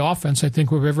modern-day offense I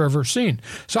think we've ever seen.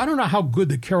 So I don't know how good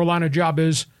the Carolina job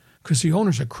is, because the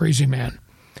owner's a crazy man.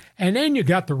 And then you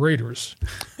got the Raiders,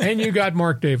 and you got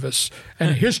Mark Davis,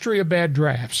 and a history of bad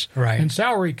drafts, and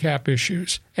salary cap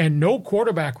issues, and no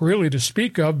quarterback really to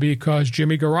speak of because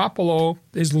Jimmy Garoppolo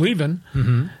is leaving.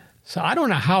 So I don't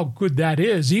know how good that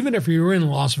is, even if you're in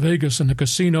Las Vegas and the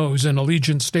casinos and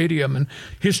Allegiant Stadium and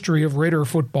history of Raider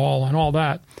football and all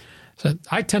that. So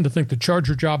I tend to think the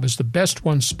Charger job is the best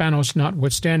one, Spanos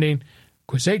notwithstanding,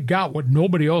 because they got what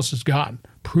nobody else has got.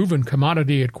 proven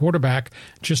commodity at quarterback.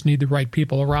 Just need the right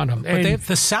people around him. But they have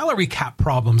the salary cap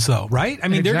problems, though, right? I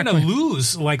mean, Exactly. they're going to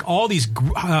lose like all these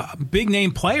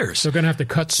big-name players. They're going to have to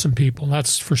cut some people,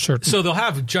 that's for certain. So they'll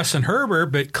have Justin Herbert,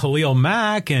 but Khalil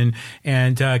Mack and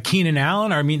Keenan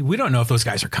Allen. I mean, we don't know if those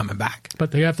guys are coming back.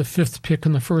 But they have the 5th pick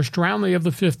in the first round. They have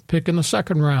the 5th pick in the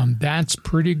second round. That's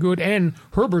pretty good. And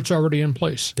Herbert's already in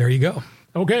place. There you go.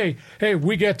 Okay. Hey,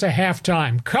 we get to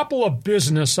halftime. Couple of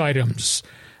business items.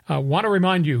 Want to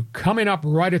remind you, coming up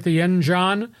right at the end,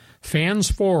 John,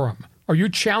 Fans Forum. Are you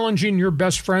challenging your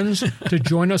best friends to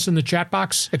join us in the chat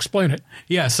box? Explain it.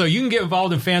 Yeah, so you can get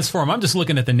involved in Fans Forum. I'm just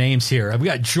looking at the names here. We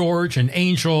got George and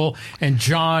Angel and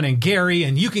John and Gary,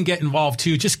 and you can get involved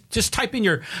too. Just type in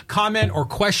your comment or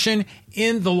question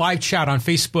in the live chat on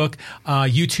Facebook,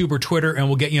 YouTube, or Twitter, and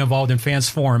we'll get you involved in Fans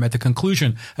Forum at the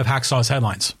conclusion of Hacksaw's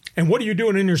Headlines. And what are you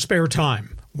doing in your spare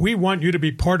time? We want you to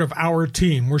be part of our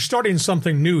team. We're starting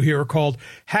something new here called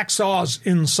Hacksaw's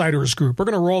Insiders Group. We're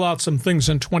going to roll out some things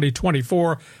in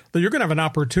 2024 that you're going to have an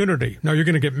opportunity. Now, you're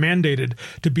going to get mandated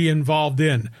to be involved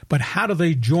in. But how do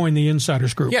they join the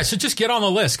Insiders Group? Yeah, so just get on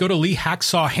the list. Go to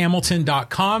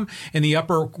LeeHacksawHamilton.com. In the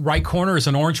upper right corner is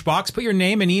an orange box. Put your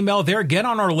name and email there. Get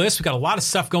on our list. We've got a lot of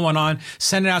stuff going on.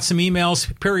 Sending out some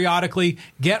emails periodically.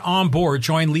 Get on board.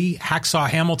 Join Lee Hacksaw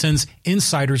Hamilton's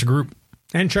Insiders Group.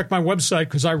 And check my website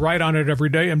because I write on it every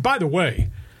day. And by the way,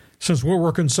 since we're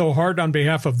working so hard on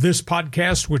behalf of this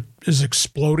podcast, which is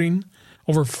exploding,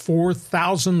 over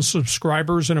 4,000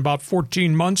 subscribers in about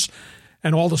 14 months,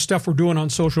 and all the stuff we're doing on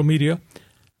social media,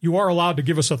 you are allowed to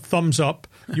give us a thumbs up.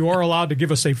 You are allowed to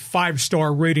give us a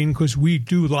 5-star rating because we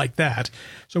do like that.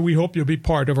 So we hope you'll be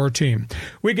part of our team.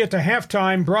 We get to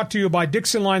halftime, brought to you by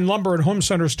Dixie Line Lumber and Home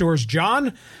Center Stores.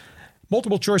 John,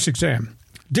 multiple choice exam.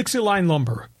 Dixie Line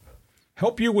Lumber.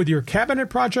 Help you with your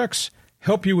cabinet projects,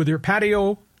 help you with your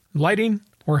patio lighting,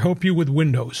 or help you with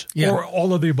windows, or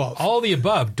all of the above. All the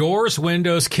above. Doors,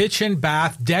 windows, kitchen,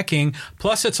 bath, decking,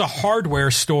 plus it's a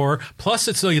hardware store, plus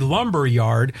it's a lumber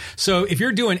yard. So if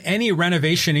you're doing any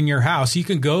renovation in your house, you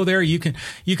can go there, you can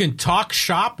talk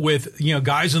shop with,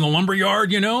 guys in the lumber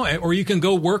yard, or you can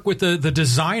go work with the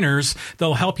designers.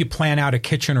 They'll help you plan out a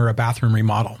kitchen or a bathroom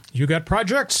remodel. You got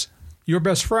projects? Your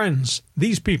best friends,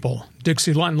 these people,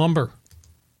 Dixie Line Lumber.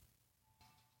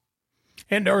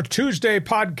 And our Tuesday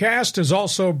podcast is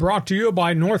also brought to you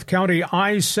by North County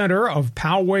Eye Center of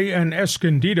Poway and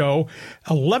Escondido.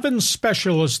 11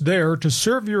 specialists there to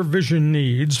serve your vision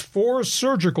needs, 4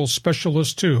 surgical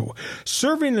specialists too.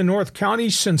 Serving the North County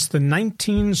since the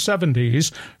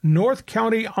 1970s, North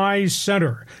County Eye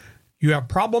Center. You have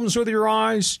problems with your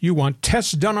eyes, you want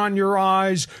tests done on your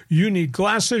eyes, you need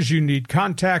glasses, you need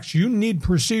contacts, you need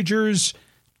procedures.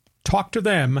 Talk to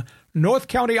them. North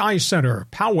County Eye Center,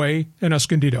 Poway and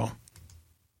Escondido.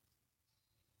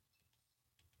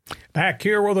 Back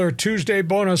here with our Tuesday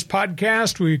bonus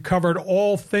podcast. We covered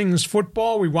all things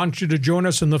football. We want you to join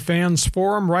us in the Fans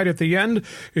Forum right at the end.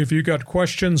 If you got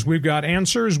questions, we've got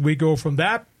answers. We go from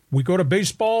that. We go to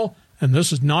baseball. And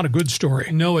this is not a good story.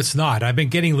 No, it's not. I've been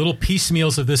getting little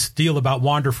piecemeals of this deal about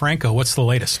Wander Franco. What's the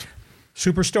latest?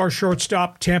 Superstar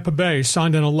shortstop Tampa Bay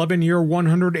signed an 11-year,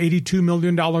 $182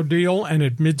 million deal and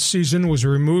at midseason was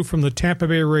removed from the Tampa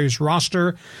Bay Rays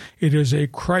roster. It is a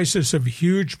crisis of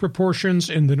huge proportions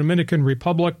in the Dominican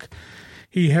Republic.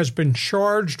 He has been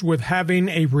charged with having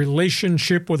a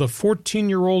relationship with a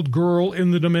 14-year-old girl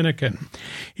in the Dominican.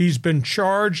 He's been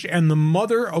charged, and the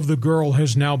mother of the girl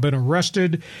has now been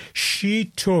arrested. She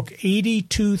took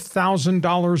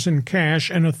 $82,000 in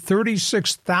cash and a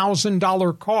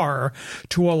 $36,000 car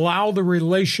to allow the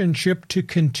relationship to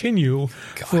continue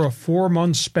for a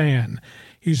 4-month span.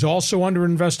 He's also under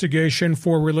investigation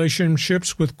for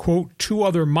relationships with, quote, 2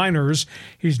 other minors.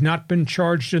 He's not been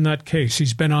charged in that case.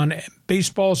 He's been on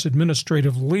baseball's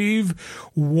administrative leave.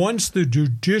 Once the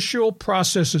judicial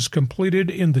process is completed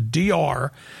in the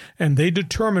DR and they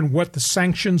determine what the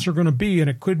sanctions are going to be, and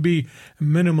it could be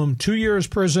minimum 2 years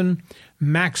prison,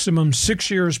 maximum 6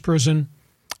 years prison,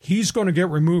 he's going to get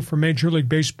removed from Major League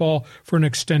Baseball for an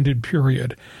extended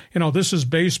period. This is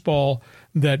baseball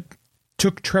that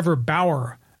took Trevor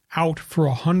Bauer out for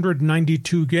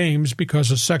 192 games because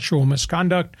of sexual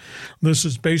misconduct. This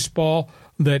is baseball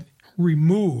that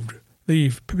removed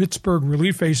the Pittsburgh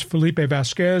relief ace Felipe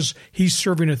Vasquez. He's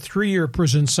serving a 3-year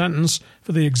prison sentence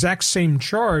for the exact same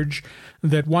charge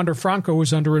that Wander Franco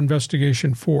is under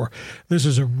investigation for. This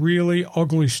is a really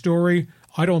ugly story.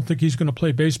 I don't think he's going to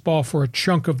play baseball for a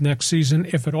chunk of next season,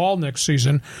 if at all next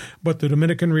season, but the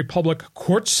Dominican Republic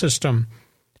court system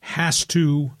has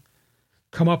to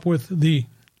come up with the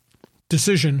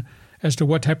decision as to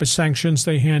what type of sanctions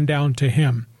they hand down to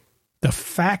him. The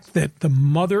fact that the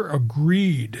mother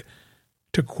agreed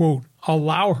to, quote,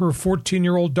 allow her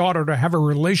 14-year-old daughter to have a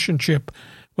relationship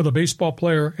with a baseball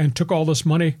player and took all this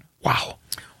money, wow.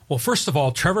 Well, first of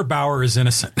all, Trevor Bauer is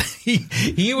innocent.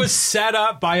 He was set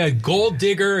up by a gold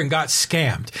digger and got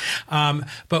scammed.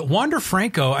 But Wander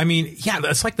Franco, I mean, yeah,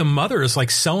 it's like the mother is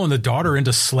like selling the daughter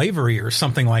into slavery or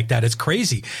something like that. It's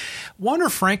crazy. Wander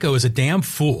Franco is a damn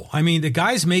fool. I mean, the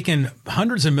guy's making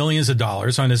hundreds of millions of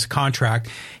dollars on his contract.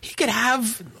 He could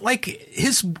have like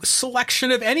his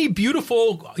selection of any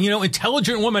beautiful,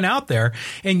 intelligent woman out there.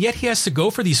 And yet he has to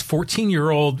go for these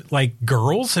 14-year-old like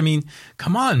girls. I mean,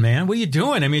 come on, man. What are you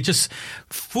doing? I mean, just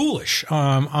foolish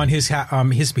on his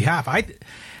behalf.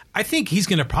 I think he's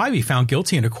going to probably be found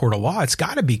guilty in a court of law. It's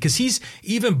got to be, because he's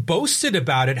even boasted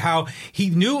about it, how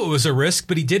he knew it was a risk,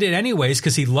 but he did it anyways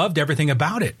because he loved everything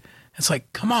about it. It's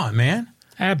like, come on, man.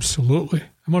 Absolutely.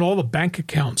 And when all the bank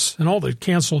accounts and all the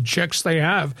canceled checks they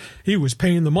have, he was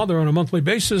paying the mother on a monthly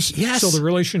basis. Yes. So the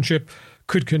relationship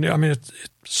could, it's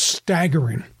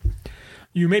staggering.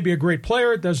 You may be a great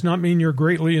player. It does not mean you're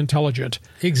greatly intelligent.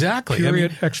 Exactly.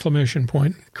 Period, exclamation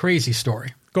point. Crazy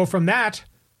story. Go from that,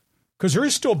 because there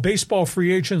is still baseball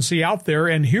free agency out there.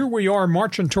 And here we are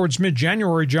marching towards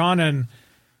mid-January, John, and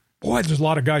boy, there's a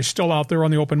lot of guys still out there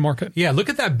on the open market. Yeah, look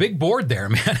at that big board there,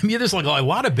 man. I mean, there's like a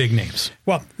lot of big names.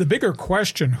 Well, the bigger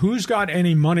question, who's got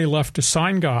any money left to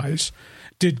sign guys?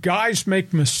 Did guys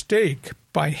make mistake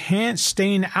by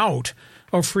staying out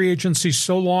of free agency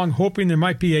so long, hoping there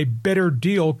might be a better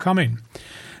deal coming?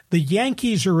 The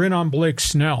Yankees are in on Blake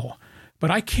Snell, but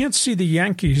I can't see the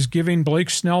Yankees giving Blake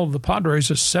Snell of the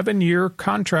Padres a 7-year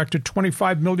contract at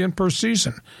 $25 million per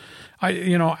season.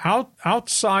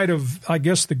 Outside of, I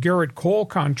guess, the Garrett Cole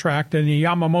contract and the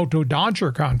Yamamoto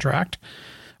Dodger contract,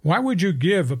 why would you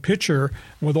give a pitcher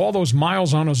with all those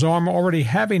miles on his arm, already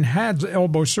having had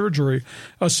elbow surgery,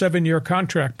 a 7-year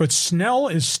contract? But Snell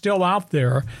is still out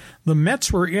there. The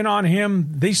Mets were in on him.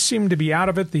 They seem to be out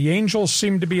of it. The Angels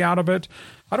seem to be out of it.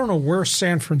 I don't know where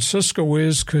San Francisco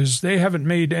is, because they haven't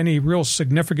made any real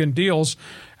significant deals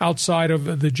outside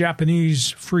of the Japanese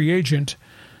free agent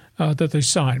that they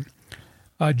signed.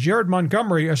 Jordan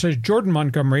Montgomery,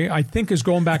 I think is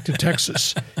going back to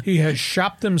Texas. He has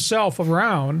shopped himself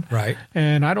around. Right.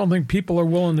 And I don't think people are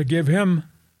willing to give him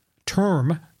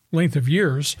length of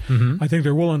years. Mm-hmm. I think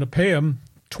they're willing to pay him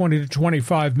 $20 to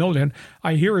 $25 million.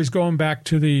 I hear he's going back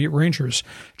to the Rangers.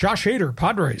 Josh Hader,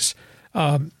 Padres.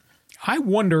 I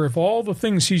wonder if all the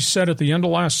things he said at the end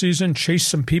of last season chased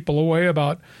some people away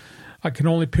about, I can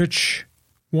only pitch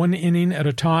one inning at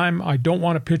a time, I don't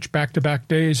want to pitch back-to-back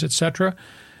days, etc.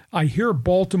 I hear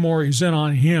Baltimore is in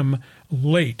on him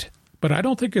late, but I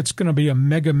don't think it's going to be a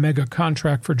mega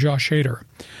contract for Josh Hader.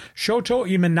 Shoto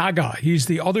Imanaga, he's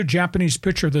the other Japanese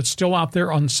pitcher that's still out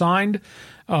there unsigned.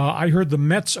 I heard the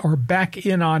Mets are back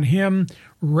in on him.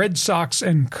 Red Sox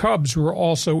and Cubs were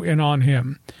also in on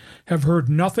him. Have heard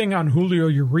nothing on Julio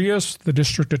Urias. The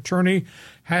district attorney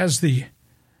has the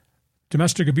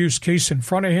domestic abuse case in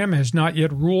front of him, has not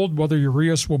yet ruled whether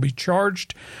Urias will be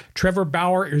charged. Trevor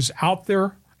Bauer is out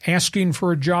there asking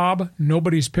for a job.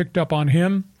 Nobody's picked up on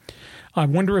him. I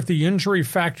wonder if the injury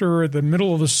factor at the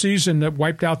middle of the season that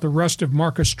wiped out the rest of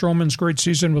Marcus Stroman's great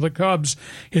season with the Cubs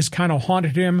has kind of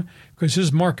haunted him, because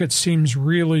his market seems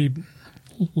really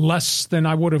less than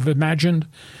I would have imagined.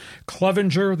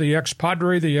 Clevenger, the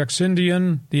ex-Padre, the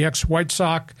ex-Indian, the ex-White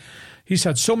Sox, he's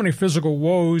had so many physical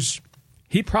woes.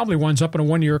 He probably winds up in a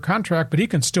 1-year contract, but he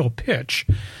can still pitch.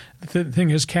 The thing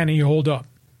is, can he hold up?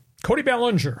 Cody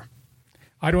Bellinger.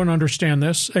 I don't understand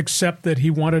this, except that he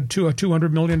wanted a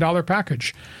 $200 million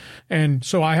package. And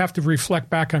so I have to reflect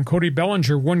back on Cody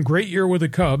Bellinger. One great year with the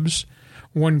Cubs,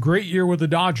 one great year with the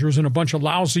Dodgers, and a bunch of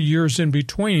lousy years in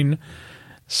between.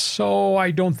 So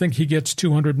I don't think he gets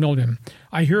 $200 million.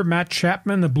 I hear Matt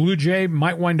Chapman, the Blue Jay,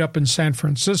 might wind up in San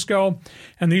Francisco.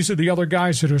 And these are the other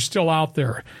guys that are still out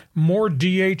there. More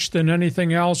DH than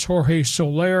anything else. Jorge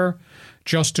Soler.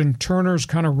 Justin Turner's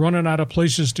kind of running out of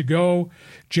places to go.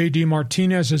 J.D.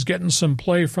 Martinez is getting some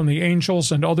play from the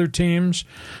Angels and other teams.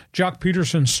 Jock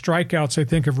Peterson's strikeouts, I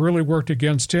think, have really worked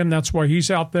against him. That's why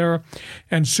he's out there.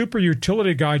 And super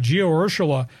utility guy Gio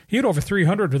Urshela, he had over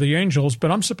 300 for the Angels, but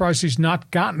I'm surprised he's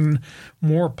not gotten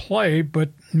more play, but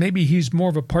maybe he's more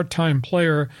of a part-time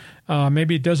player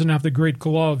Maybe he doesn't have the great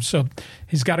gloves, so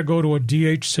he's got to go to a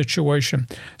DH situation.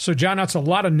 So, John, that's a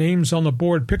lot of names on the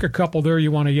board. Pick a couple there you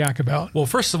want to yak about. Well,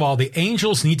 first of all, the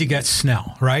Angels need to get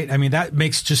Snell, right? I mean, that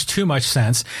makes just too much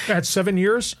sense. That's 7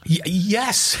 years?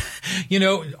 Yes.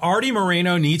 Artie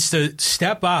Moreno needs to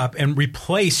step up and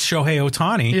replace Shohei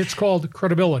Ohtani. It's called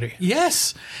credibility.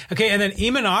 Yes. Okay, and then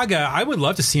Imanaga, I would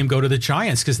love to see him go to the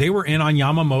Giants because they were in on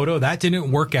Yamamoto. That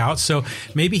didn't work out, so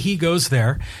maybe he goes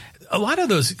there. A lot of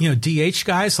those, DH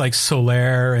guys like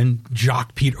Soler and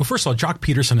Jock Peterson. Well, first of all, Jock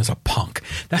Peterson is a punk.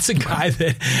 That's a guy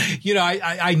that,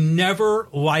 I never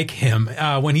like him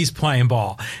when he's playing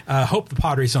ball. Hope the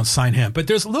Padres don't sign him. But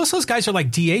those guys are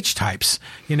like DH types,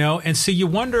 and so you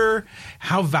wonder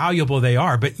how valuable they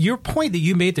are. But your point that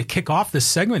you made to kick off this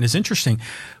segment is interesting.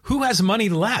 Who has money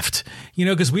left?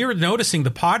 Because we were noticing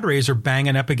the Padres are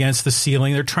banging up against the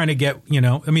ceiling. They're trying to get,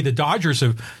 the Dodgers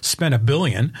have spent $1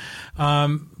 billion.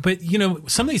 But,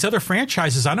 some of these other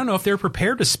franchises, I don't know if they're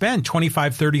prepared to spend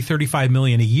 25, 30, 35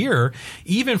 million a year,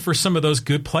 even for some of those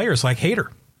good players like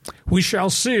Hader. We shall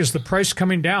see. Is the price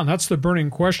coming down? That's the burning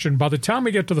question. By the time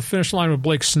we get to the finish line with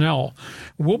Blake Snell,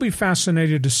 we'll be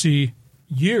fascinated to see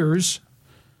years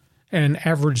and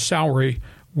average salary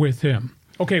with him.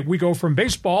 Okay, we go from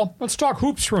baseball. Let's talk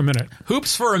hoops for a minute.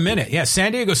 Hoops for a minute. Yeah,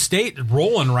 San Diego State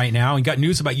rolling right now, and got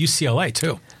news about UCLA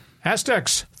too.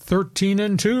 Aztecs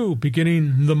 13-2,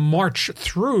 beginning the march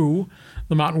through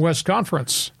the Mountain West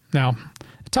Conference. Now,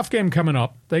 a tough game coming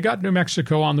up. They got New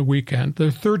Mexico on the weekend. They're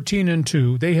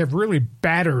 13-2. They have really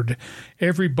battered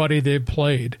everybody they've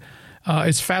played.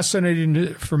 It's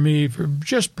fascinating for me for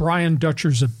just Brian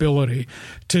Dutcher's ability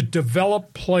to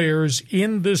develop players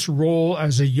in this role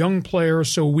as a young player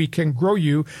so we can grow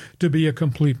you to be a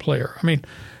complete player. I mean,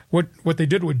 what they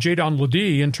did with Jadon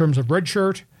Ledee in terms of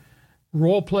redshirt,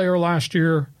 role player last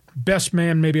year, best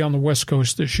man maybe on the West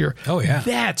Coast this year. Oh, yeah.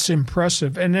 That's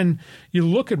impressive. And then you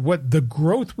look at what the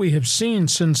growth we have seen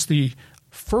since the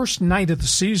first night of the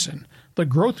season, the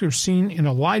growth we've seen in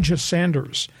Elijah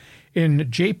Sanders,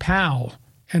 in Jay Powell,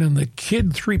 and in the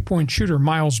kid three-point shooter,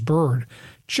 Miles Bird.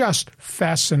 Just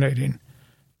fascinating.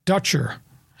 Dutcher,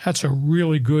 that's a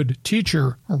really good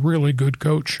teacher, a really good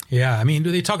coach. Yeah, I mean,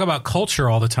 they talk about culture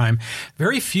all the time.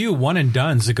 Very few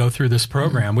one-and-dones that go through this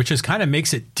program, which is kind of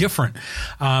makes it different.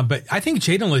 But I think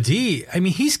Jadon Ledee, I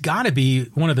mean, he's got to be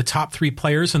one of the top 3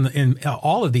 players in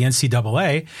all of the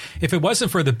NCAA. If it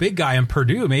wasn't for the big guy in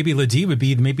Purdue, maybe Ledee would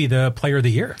be maybe the player of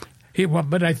the year.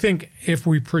 But I think if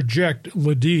we project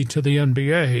Ledee to the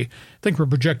NBA, I think we're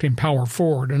projecting power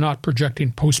forward and not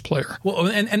projecting post player. Well,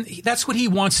 and that's what he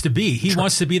wants to be. He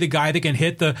wants to be the guy that can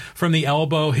hit from the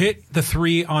elbow, hit the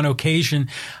three on occasion.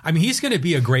 I mean, he's going to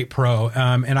be a great pro,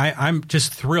 and I'm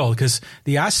just thrilled because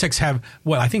the Aztecs have,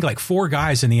 I think like 4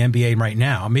 guys in the NBA right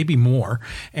now, maybe more,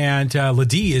 and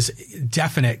Ledee is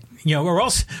definite. Or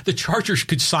else the Chargers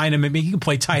could sign him and maybe he can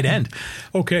play tight end.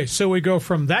 Okay, so we go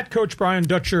from that coach, Brian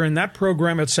Dutcher, and that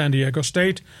program at San Diego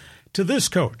State, to this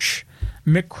coach,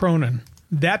 Mick Cronin.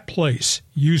 That place,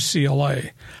 UCLA.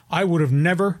 I would have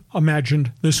never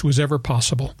imagined this was ever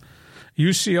possible.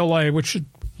 UCLA, which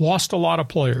lost a lot of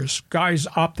players, guys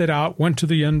opted out, went to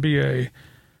the NBA.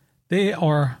 They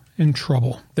are in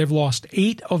trouble. They've lost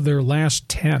 8 of their last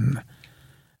 10.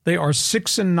 They are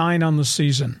 6-9 on the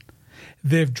season.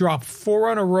 They've dropped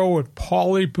 4 in a row at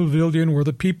Pauley Pavilion where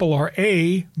the people are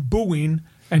A, booing,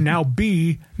 and now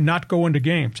B, not going to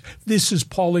games. This is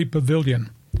Pauley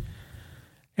Pavilion.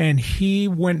 And he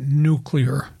went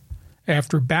nuclear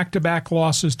after back-to-back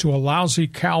losses to a lousy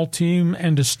Cal team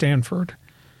and to Stanford.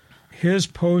 His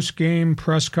post-game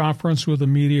press conference with the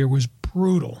media was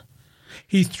brutal.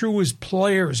 He threw his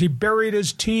players. He buried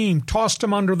his team, tossed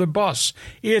them under the bus.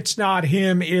 It's not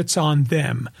him, it's on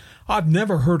them. I've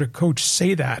never heard a coach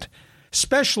say that,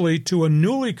 especially to a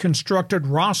newly constructed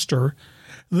roster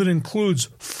that includes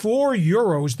 4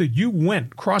 Euros that you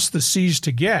went across the seas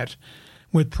to get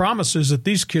with promises that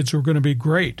these kids were going to be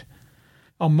great.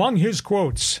 Among his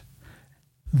quotes,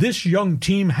 this young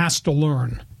team has to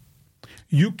learn.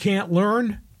 You can't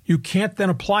learn, you can't then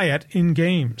apply it in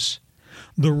games.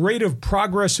 The rate of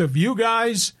progress of you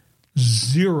guys,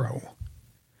 0.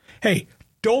 Hey,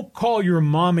 don't call your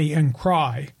mommy and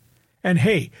cry. And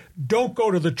hey, don't go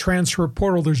to the transfer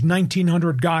portal. There's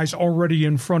 1,900 guys already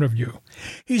in front of you.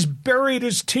 He's buried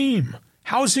his team.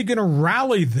 How's he going to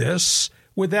rally this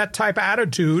with that type of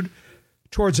attitude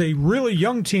towards a really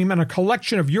young team and a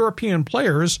collection of European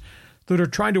players that are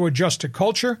trying to adjust to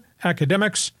culture,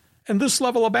 academics, and this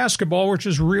level of basketball, which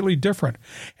is really different?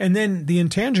 And then the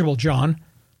intangible, John,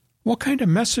 what kind of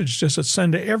message does it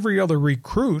send to every other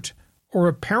recruit or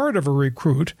a parent of a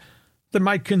recruit that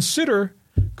might consider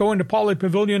going to Pauley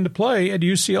Pavilion to play at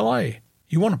UCLA.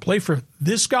 You want to play for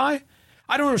this guy?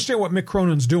 I don't understand what Mick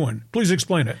Cronin's doing. Please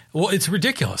explain it. Well, it's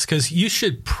ridiculous because you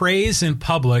should praise in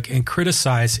public and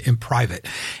criticize in private.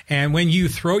 And when you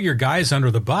throw your guys under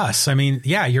the bus, I mean,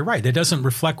 yeah, you're right. That doesn't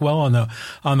reflect well on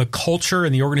the culture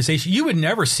and the organization. You would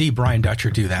never see Brian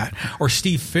Dutcher do that or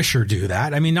Steve Fisher do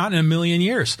that. I mean, not in a million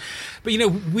years. But,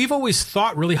 we've always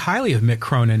thought really highly of Mick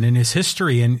Cronin and his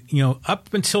history. And,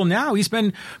 up until now, he's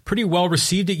been pretty well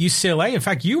received at UCLA. In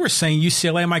fact, you were saying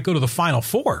UCLA might go to the Final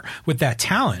Four with that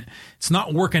talent. It's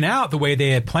not working out the way they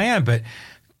had planned, but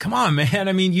come on, man.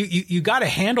 I mean, you got to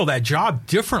handle that job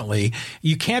differently.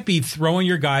 You can't be throwing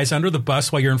your guys under the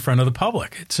bus while you're in front of the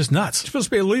public. It's just nuts. You're supposed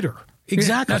to be a leader.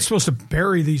 Exactly. You're not supposed to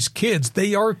bury these kids.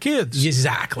 They are kids.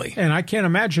 Exactly. And I can't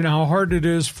imagine how hard it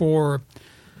is for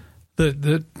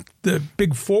the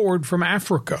big forward from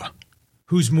Africa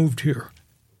who's moved here.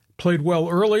 Played well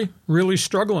early, really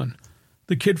struggling.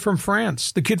 The kid from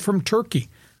France, the kid from Turkey.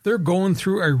 They're going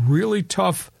through a really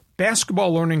tough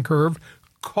basketball learning curve,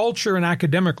 culture and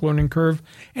academic learning curve,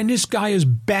 and this guy is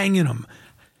banging them.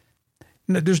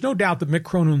 There's no doubt that Mick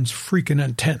Cronin's freaking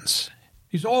intense.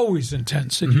 He's always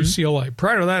intense at UCLA.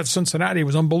 Prior to that, Cincinnati, he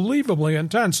was unbelievably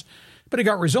intense, but he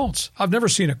got results. I've never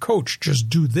seen a coach just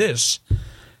do this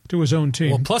to his own team.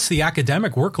 Well, plus the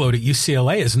academic workload at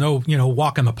UCLA is no,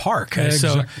 walk in the park.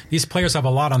 Exactly. So these players have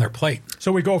a lot on their plate.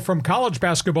 So we go from college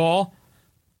basketball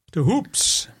to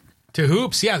hoops.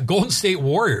 Yeah. Golden State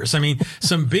Warriors. I mean,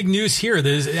 some big news here.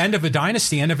 The end of a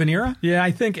dynasty, end of an era? Yeah,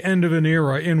 I think end of an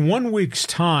era. In 1 week's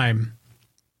time,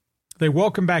 they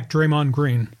welcome back Draymond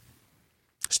Green.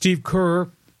 Steve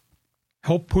Kerr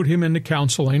helped put him into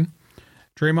counseling.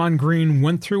 Draymond Green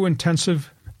went through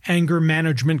intensive anger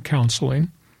management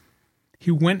counseling.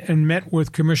 He went and met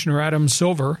with Commissioner Adam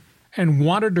Silver and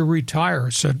wanted to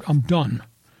retire, said, I'm done.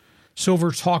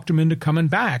 Silver talked him into coming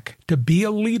back to be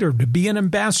a leader, to be an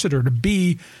ambassador, to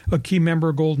be a key member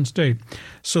of Golden State.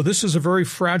 So this is a very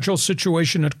fragile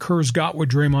situation that Kerr's got with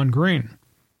Draymond Green.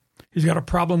 He's got a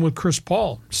problem with Chris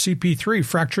Paul, CP3,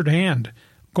 fractured hand,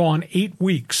 gone 8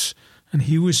 weeks, and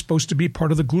he was supposed to be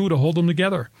part of the glue to hold them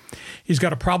together. He's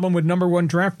got a problem with number 1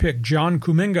 draft pick, John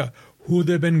Kuminga, who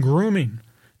they've been grooming.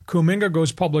 Kuminga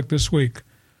goes public this week.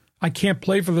 I can't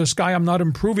play for this guy. I'm not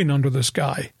improving under this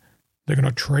guy. They're going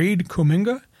to trade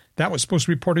Kuminga? That was supposed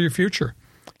to be part of your future.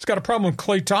 He's got a problem with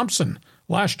Klay Thompson,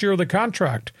 last year of the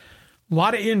contract. A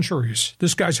lot of injuries.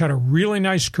 This guy's had a really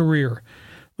nice career.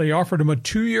 They offered him a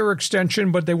 2-year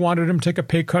extension, but they wanted him to take a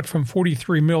pay cut from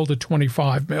 $43 million to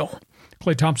 $25 million.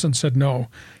 Klay Thompson said no.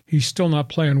 He's still not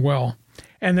playing well.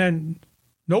 And then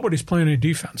nobody's playing any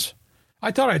defense.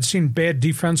 I thought I'd seen bad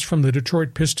defense from the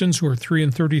Detroit Pistons, who are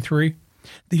 3-33.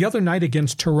 The other night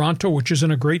against Toronto, which isn't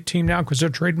a great team now because they're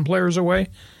trading players away,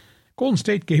 Golden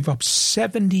State gave up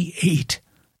 78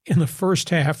 in the first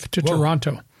half to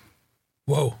Toronto.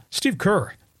 Whoa. Steve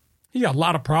Kerr, he got a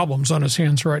lot of problems on his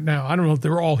hands right now. I don't know if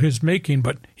they're all his making,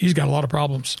 but he's got a lot of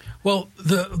problems. Well,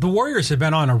 the Warriors have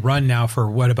been on a run now for,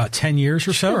 about 10 years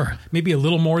or so? Sure. Maybe a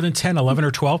little more than 10, 11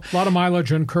 or 12. A lot of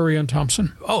mileage on Curry and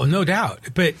Thompson. Oh, no doubt.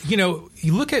 But,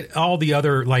 you look at all the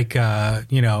other,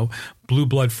 blue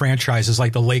blood franchises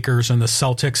like the Lakers and the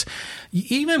Celtics,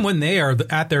 even when they are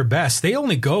at their best, they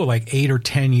only go 8 or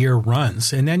 10 year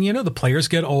runs. And then, the players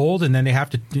get old and then they have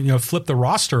to, flip the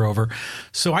roster over.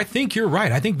 So I think you're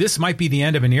right. I think this might be the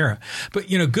end of an era. But,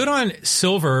 good on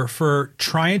Silver for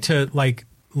trying to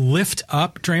lift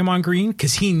up Draymond Green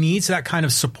because he needs that kind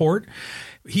of support.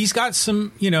 He's got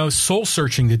some, soul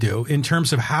searching to do in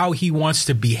terms of how he wants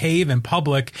to behave in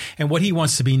public and what he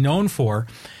wants to be known for.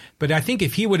 But I think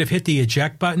if he would have hit the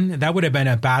eject button, that would have been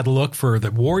a bad look for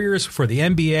the Warriors, for the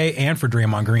NBA, and for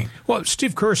Draymond Green. Well,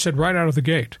 Steve Kerr said right out of the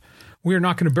gate, we are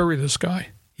not going to bury this guy.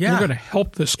 Yeah. We're going to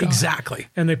help this guy. Exactly.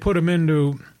 And they put him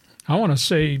into, I want to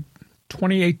say,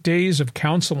 28 days of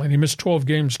counseling. He missed 12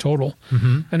 games total.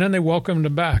 Mm-hmm. And then they welcomed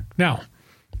him back. Now,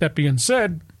 that being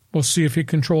said, we'll see if he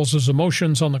controls his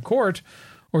emotions on the court,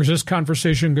 or is this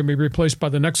conversation going to be replaced by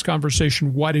the next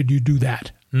conversation, why did you do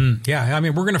that? Yeah,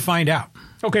 we're going to find out.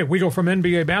 Okay, we go from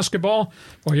NBA basketball.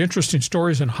 Boy, interesting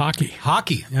stories in hockey.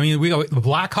 Hockey. We got the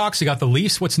Blackhawks, you got the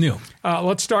Leafs. What's new?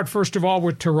 Let's start, first of all,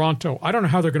 with Toronto. I don't know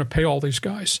how they're going to pay all these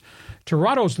guys.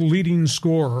 Toronto's leading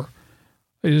scorer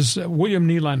is William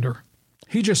Nylander.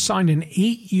 He just signed an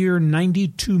 8-year,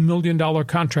 $92 million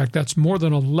contract. That's more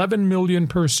than $11 million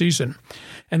per season.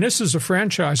 And this is a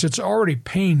franchise that's already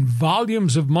paying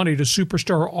volumes of money to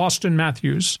superstar Austin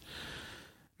Matthews,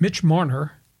 Mitch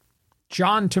Marner,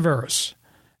 John Tavares.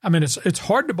 It's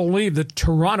hard to believe that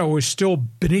Toronto is still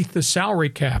beneath the salary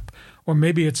cap. or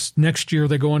maybe it's next year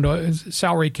they go into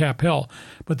salary cap hell.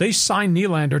 But they signed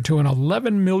Nylander to an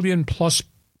 $11 million plus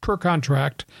per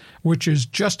contract, which is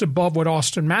just above what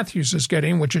Austin Matthews is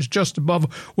getting, which is just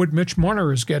above what Mitch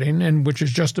Marner is getting, and which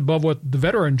is just above what the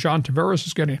veteran John Tavares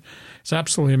is getting. It's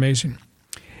absolutely amazing.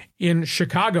 In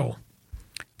Chicago,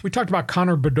 we talked about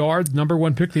Connor Bedard, number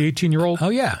one pick, the 18-year-old. Oh,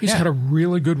 yeah. He's had a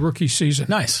really good rookie season.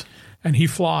 Nice. And he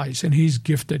flies, and he's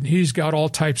gifted, and he's got all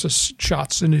types of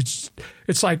shots, and it's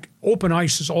like open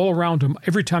ice is all around him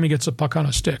every time he gets a puck on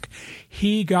a stick.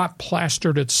 He got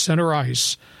plastered at center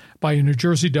ice by a New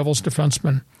Jersey Devils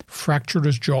defenseman, fractured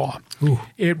his jaw. Ooh.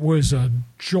 It was a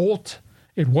jolt.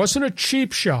 It wasn't a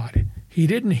cheap shot. He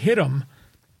didn't hit him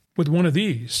with one of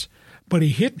these, but he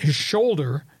hit his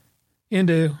shoulder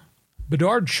into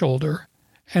Bedard's shoulder,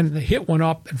 and the hit went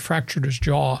up and fractured his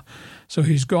jaw. So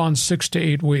he's gone 6 to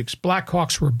 8 weeks.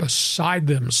 Blackhawks were beside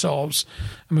themselves.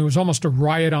 I mean, it was almost a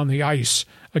riot on the ice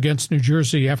against New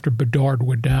Jersey after Bedard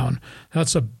went down.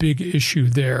 That's a big issue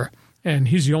there. And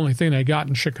he's the only thing they got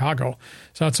in Chicago.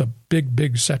 So that's a big,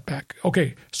 big setback.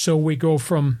 Okay, so we go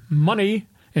from money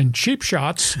and cheap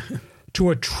shots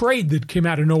to a trade that came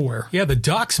out of nowhere. Yeah, the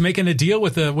Ducks making a deal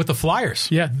with the Flyers.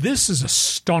 Yeah, this is a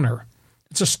stunner.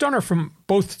 It's a stunner from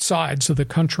both sides of the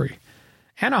country.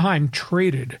 Anaheim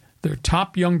traded their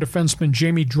top young defenseman,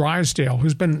 Jamie Drysdale,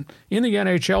 who's been in the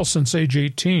NHL since age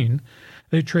 18.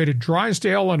 They traded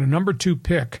Drysdale and a number 2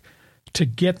 pick to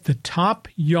get the top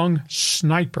young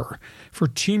sniper for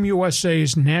Team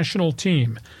USA's national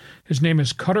team. His name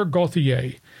is Cutter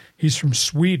Gauthier. He's from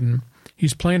Sweden.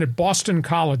 He's playing at Boston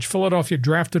College. Philadelphia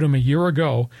drafted him a year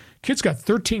ago. Kid's got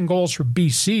 13 goals for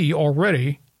BC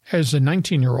already as a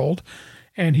 19-year-old,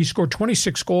 and he scored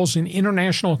 26 goals in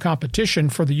international competition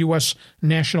for the U.S.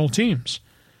 national teams.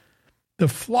 The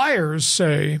Flyers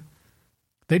say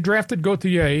they drafted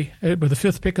Gauthier with the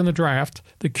 5th pick in the draft.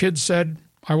 The kid said,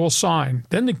 I will sign.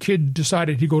 Then the kid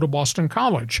decided he'd go to Boston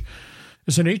College.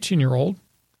 As an 18-year-old,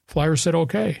 Flyers said,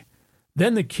 okay.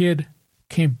 Then the kid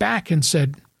came back and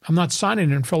said, I'm not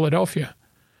signing in Philadelphia.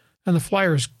 And the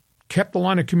Flyers kept the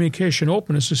line of communication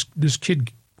open as this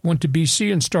kid went to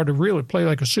BC and started to really play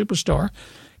like a superstar.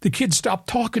 The kid stopped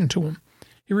talking to him.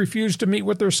 He refused to meet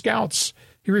with their scouts.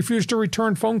 He refused to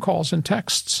return phone calls and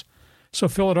texts. So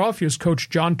Philadelphia's coach,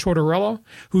 John Tortorella,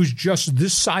 who's just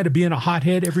this side of being a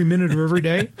hothead every minute of every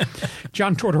day,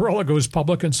 John Tortorella goes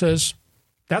public and says,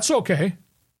 that's okay.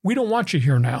 We don't want you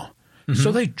here now. Mm-hmm.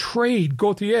 So they trade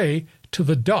Gauthier to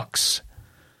the Ducks.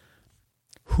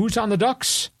 Who's on the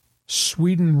Ducks?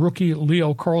 Sweden rookie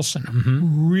Leo Carlsson.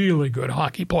 Mm-hmm. Really good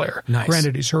hockey player. Nice.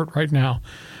 Granted, he's hurt right now.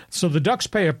 So the Ducks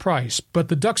pay a price, but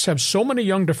the Ducks have so many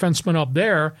young defensemen up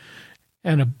there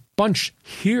and a bunch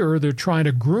here they're trying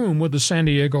to groom with the San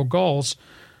Diego Gulls.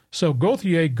 So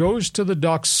Gauthier goes to the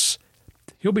Ducks.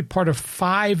 He'll be part of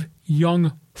 5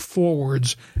 young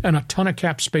forwards and a ton of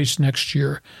cap space next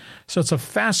year. So it's a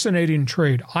fascinating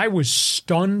trade. I was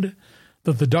stunned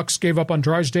that the Ducks gave up on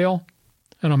Drysdale,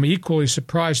 and I'm equally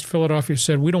surprised Philadelphia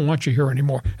said, we don't want you here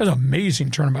anymore. That's an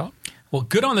amazing turnabout. Well,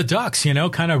 good on the Ducks,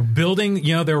 kind of building,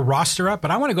 their roster up.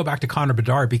 But I want to go back to Connor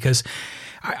Bedard because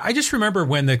I just remember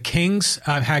when the Kings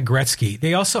had Gretzky,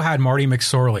 they also had Marty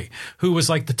McSorley, who was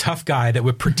like the tough guy that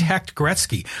would protect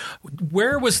Gretzky.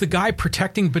 Where was the guy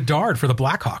protecting Bedard for the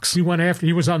Blackhawks? He went after,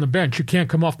 he was on the bench. You can't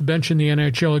come off the bench in the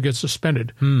NHL and get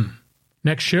suspended.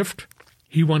 Next shift,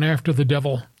 he went after the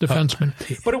Devil defenseman.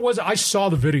 But I saw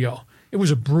the video. It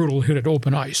was a brutal hit at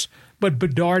open ice. But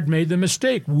Bedard made the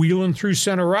mistake, wheeling through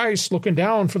center ice, looking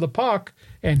down for the puck,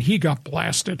 and he got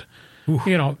blasted. Ooh.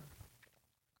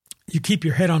 You keep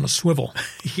your head on a swivel.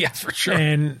 Yeah, for sure.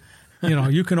 And,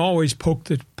 you can always poke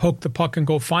the puck and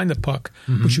go find the puck,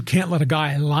 but you can't let a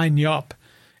guy line you up.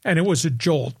 And it was a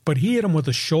jolt, but he hit him with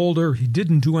the shoulder. He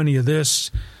didn't do any of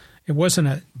this. It wasn't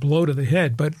a blow to the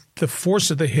head, but the force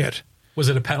of the hit. Was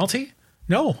it a penalty?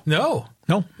 No.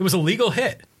 It was a legal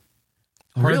hit.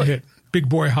 Hard hit. Big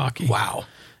boy hockey. Wow.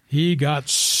 He got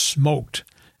smoked.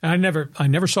 And I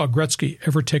never saw Gretzky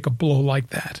ever take a blow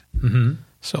like that. Mm-hmm.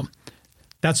 So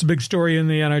that's a big story in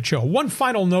the NHL. One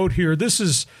final note here. This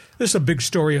is a big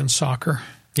story in soccer.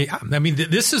 Yeah, I mean,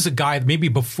 this is a guy maybe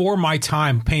before my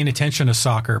time paying attention to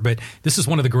soccer, but this is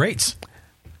one of the greats.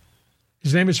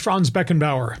 His name is Franz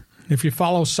Beckenbauer. If you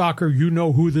follow soccer, you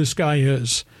know who this guy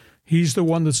is. He's the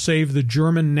one that saved the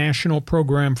German national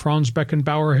program. Franz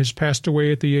Beckenbauer has passed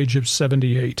away at the age of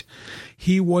 78.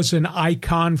 He was an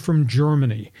icon from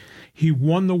Germany. He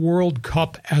won the World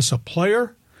Cup as a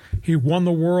player. He won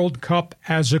the World Cup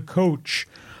as a coach.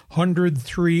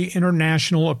 103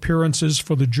 international appearances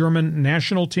for the German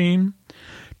national team.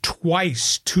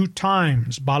 twice, 2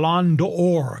 times, Ballon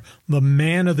d'Or, the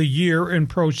man of the year in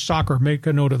pro soccer. Make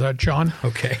a note of that, John.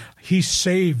 Okay. He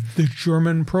saved the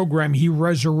German program. He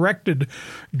resurrected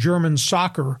German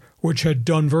soccer, which had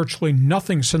done virtually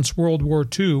nothing since World War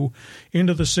II,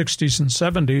 into the 60s and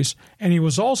 70s. And he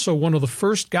was also one of the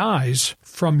first guys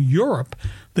from Europe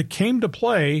that came to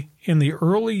play in the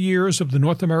early years of the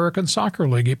North American Soccer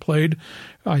League. He played,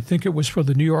 I think it was for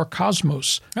the New York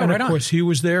Cosmos. Oh, and right of course, he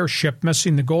was there. Shep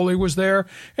Messing, the goalie, was there.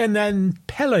 And then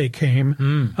Pele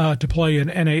came to play in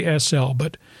NASL,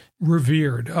 but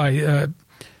revered.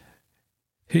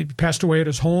 He passed away at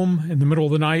his home in the middle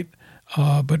of the night.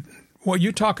 But what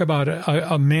you talk about,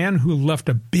 a man who left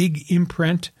a big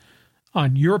imprint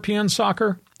on European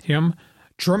soccer, him,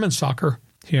 German soccer,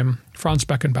 him, Franz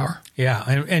Beckenbauer. Yeah,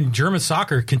 and German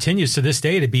soccer continues to this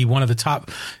day to be one of the top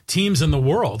teams in the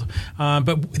world.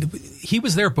 But he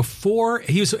was there before.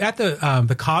 He was at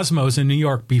the Cosmos in New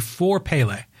York before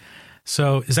Pele.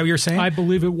 So is that what you're saying? I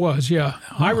believe it was, yeah.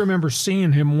 Oh. I remember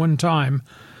seeing him one time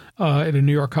at a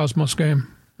New York Cosmos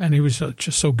game, and he was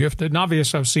just so gifted. And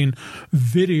obviously I've seen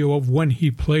video of when he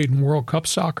played in World Cup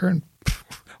soccer, and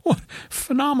what a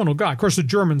phenomenal guy. Of course, the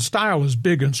German style is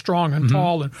big and strong and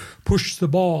tall and push the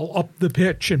ball up the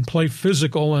pitch and play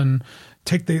physical and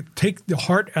take the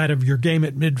heart out of your game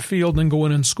at midfield and then go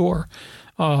in and score.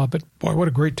 But, boy, what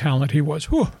a great talent he was.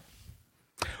 Whew.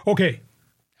 Okay,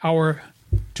 our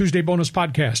Tuesday bonus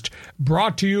podcast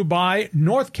brought to you by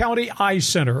North County Eye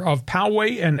Center of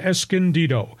Poway and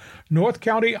Escondido. North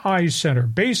County Eye Center,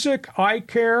 basic eye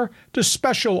care to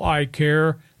special eye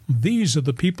care. These are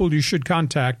the people you should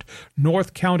contact,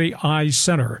 North County Eye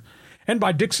Center. And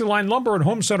by Dixie Line Lumber and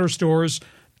Home Center Stores,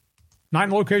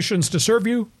 9 locations to serve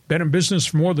you, been in business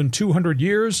for more than 200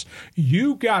 years.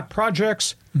 You got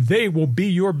projects, they will be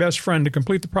your best friend to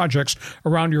complete the projects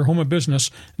around your home and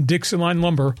business. Dixie Line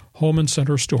Lumber, Home and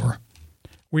Center Store.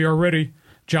 We are ready.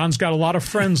 John's got a lot of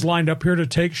friends lined up here to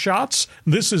take shots.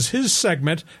 This is his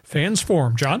segment, Fans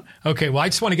Forum. John? Okay, well, I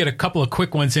just want to get a couple of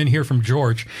quick ones in here from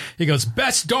George. He goes,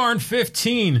 best darn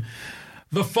 15.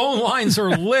 The phone lines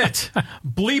are lit.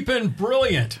 Bleeping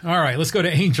brilliant. All right, let's go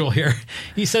to Angel here.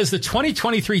 He says, the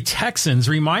 2023 Texans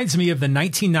reminds me of the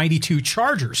 1992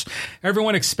 Chargers.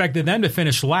 Everyone expected them to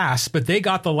finish last, but they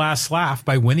got the last laugh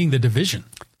by winning the division.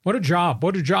 What a job.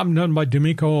 What a job done by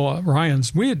D'Amico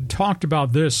Ryans. We had talked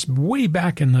about this way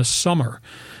back in the summer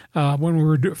when we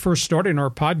were first starting our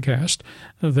podcast,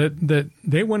 that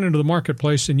they went into the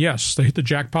marketplace, and yes, they hit the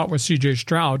jackpot with C.J.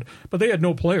 Stroud, but they had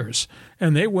no players.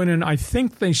 And they went in, I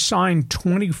think they signed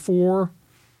 24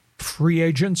 free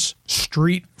agents,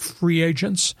 street free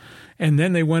agents. And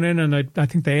then they went in and I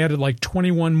think they added like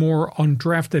 21 more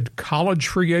undrafted college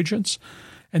free agents.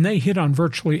 And they hit on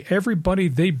virtually everybody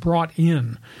they brought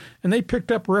in. And they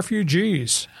picked up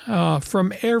refugees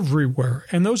from everywhere.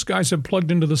 And those guys have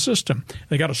plugged into the system.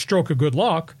 They got a stroke of good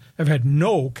luck. Have had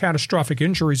no catastrophic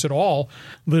injuries at all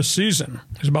this season.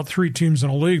 There's about 3 teams in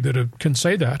a league that can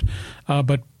say that.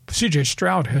 But C.J.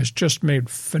 Stroud has just made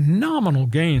phenomenal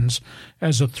gains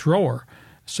as a thrower.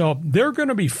 So they're going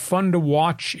to be fun to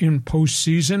watch in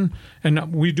postseason.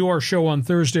 And we do our show on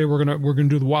Thursday. We're going to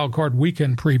do the Wild Card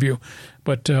Weekend preview.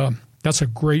 But that's a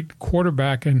great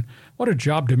quarterback, and what a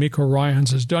job D'Amico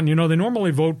Ryans has done. You know, they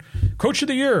normally vote Coach of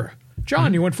the Year.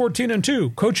 John, you went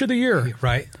 14-2, Coach of the Year.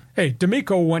 Right. Hey,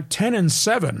 D'Amico went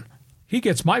 10-7. He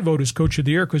gets my vote as Coach of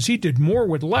the Year because he did more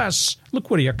with less.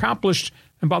 Look what he accomplished.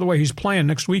 And by the way, he's playing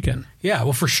next weekend. Yeah,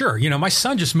 well, for sure. You know, my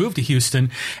son just moved to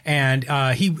Houston, and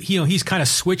he's kind of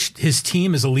switched his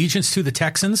team, his allegiance to the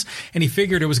Texans, and he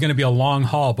figured it was going to be a long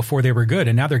haul before they were good,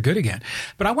 and now they're good again.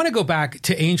 But I want to go back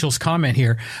to Angel's comment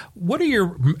here. What are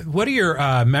your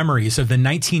memories of the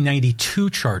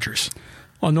 1992 Chargers?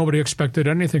 Well, nobody expected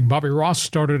anything. Bobby Ross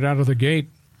started out of the gate.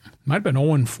 Might have been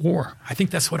 0-4. I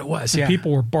think that's what it was. And yeah.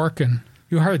 People were barking.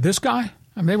 You hired this guy?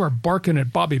 I mean, they were barking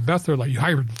at Bobby Bethler like, you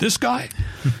hired this guy?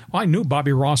 Well, I knew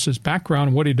Bobby Ross's background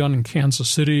and what he'd done in Kansas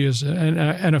City as an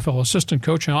NFL assistant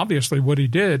coach, and obviously what he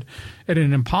did at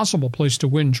an impossible place to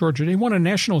win, Georgia. He won a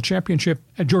national championship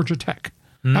at Georgia Tech.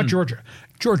 Not Georgia,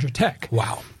 Georgia Tech.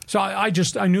 Wow. So I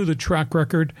knew the track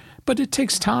record, but it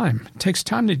takes time. It takes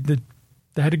time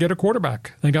they had to get a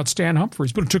quarterback. They got Stan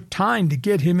Humphries, but it took time to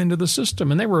get him into the system,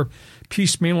 and they were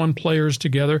piecemealing players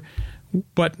together.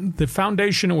 But the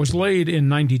foundation that was laid in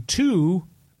 92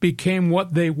 became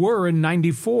what they were in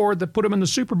 94 that put them in the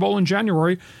Super Bowl in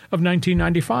January of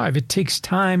 1995. It takes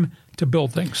time to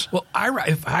build things. Well, I'm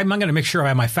going to make sure I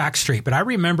have my facts straight, but I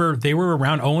remember they were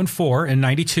around 0-4 in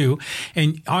 92,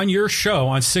 and on your show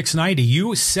on 690,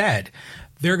 you said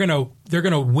they're going to they're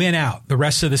going to win out the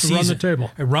rest of the season.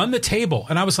 Run the table.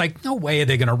 And I was like, no way are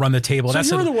they going to run the table.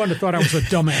 So you're the one that thought I was a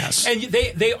dumbass. And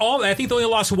they all, I think they only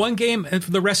lost one game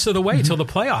the rest of the way till the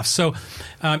playoffs. So,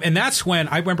 and that's when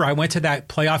I remember I went to that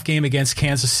playoff game against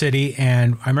Kansas City,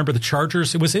 and I remember the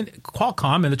Chargers, it was in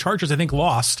Qualcomm, and the Chargers, I think,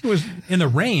 lost. It was in the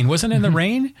rain. Wasn't it in the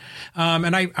rain?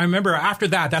 And I remember after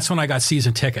that's when I got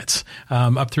season tickets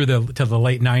up through to the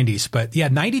late 90s. But yeah,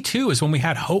 92 is when we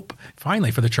had hope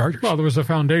finally for the Chargers. Well, there was a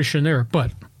foundation there,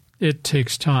 but it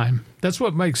takes time. That's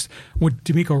what makes what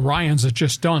D'Amico Ryans has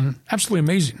just done absolutely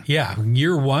amazing. Yeah,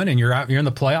 year one and you're in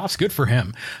the playoffs. Good for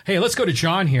him. Hey, let's go to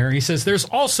John here. He says, there's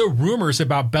also rumors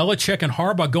about Belichick and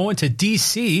Harbaugh going to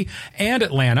D.C. and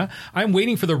Atlanta. I'm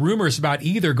waiting for the rumors about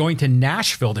either going to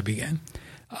Nashville to begin.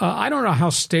 I don't know how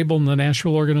stable the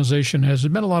Nashville organization is.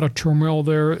 There's been a lot of turmoil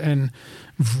there, and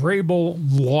Vrabel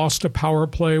lost a power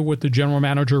play with the general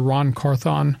manager, Ron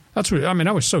Carthon.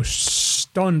 I was so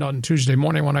stunned on Tuesday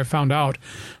morning when I found out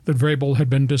that Vrabel had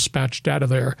been dispatched out of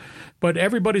there. But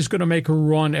everybody's going to make a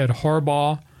run at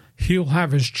Harbaugh. He'll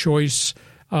have his choice.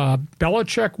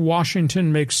 Belichick,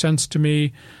 Washington makes sense to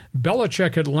me.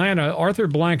 Belichick, Atlanta, Arthur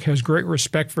Blank has great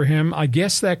respect for him. I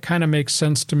guess that kind of makes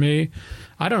sense to me.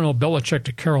 I don't know Belichick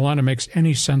to Carolina makes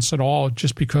any sense at all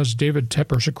just because David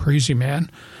Tepper's a crazy man.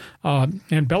 And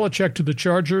Belichick to the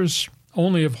Chargers,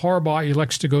 only if Harbaugh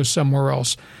elects to go somewhere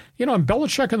else. And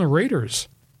Belichick and the Raiders,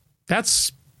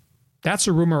 that's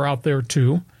a rumor out there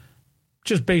too,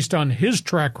 just based on his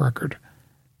track record.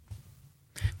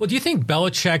 Well, do you think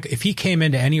Belichick, if he came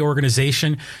into any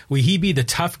organization, would he be the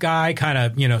tough guy, kind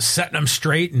of, setting them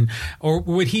straight, or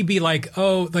would he be like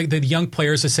the young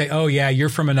players that say, oh yeah, you're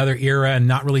from another era, and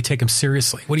not really take him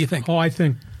seriously? What do you think? Oh, I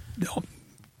think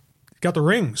got the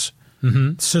rings.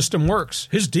 Mm-hmm. The system works.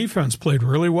 His defense played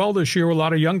really well this year with a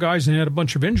lot of young guys, and they had a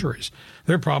bunch of injuries.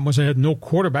 Their problem was they had no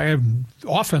quarterback.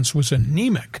 Offense was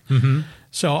anemic. Mm-hmm.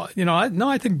 So,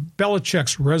 I think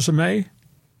Belichick's resume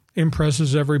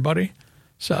impresses everybody.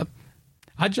 So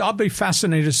I'll be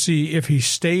fascinated to see if he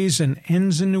stays and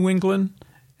ends in New England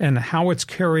and how it's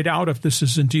carried out, if this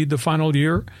is indeed the final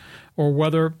year, or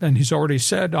whether, and he's already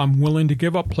said, I'm willing to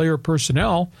give up player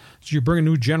personnel. So you bring a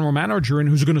new general manager in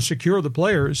who's going to secure the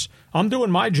players. I'm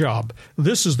doing my job.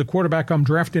 This is the quarterback I'm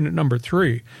drafting at number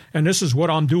 3, and this is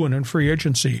what I'm doing in free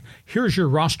agency. Here's your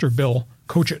roster, Bill.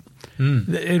 Coach it.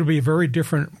 It'll be a very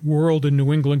different world in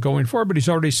New England going forward, but he's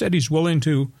already said he's willing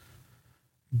to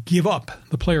give up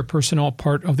the player personnel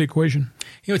part of the equation.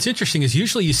 What's interesting is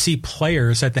usually you see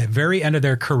players at the very end of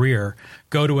their career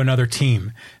go to another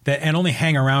team and only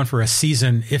hang around for a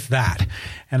season, if that.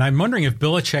 And I'm wondering if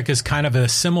Belichick is kind of a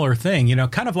similar thing,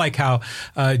 kind of like how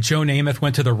Joe Namath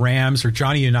went to the Rams or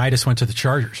Johnny Unitas went to the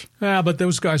Chargers. Yeah, but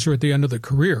those guys are at the end of the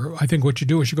career. I think what you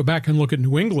do is you go back and look at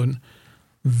New England.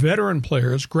 Veteran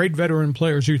players, great veteran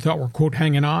players who you thought were, quote,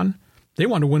 hanging on, they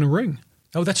want to win a ring.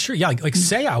 Oh, that's true. Yeah, like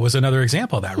Seau was another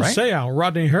example of that, right? Seau,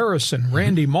 Rodney Harrison,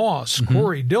 Randy Moss,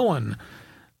 Corey Dillon.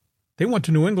 They went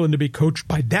to New England to be coached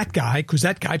by that guy because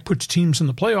that guy puts teams in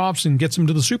the playoffs and gets them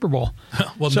to the Super Bowl.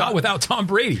 Not without Tom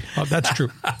Brady. Oh, that's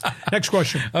true. Next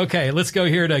question. Okay, let's go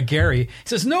here to Gary. He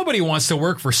says, nobody wants to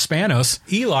work for Spanos.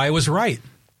 Eli was right.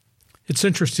 It's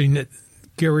interesting that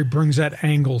Gary brings that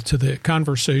angle to the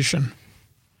conversation.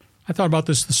 I thought about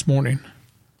this morning.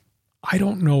 I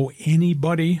don't know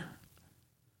anybody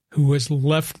who has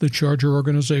left the Charger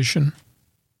organization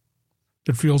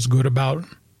that feels good about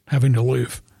having to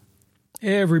leave.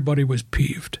 Everybody was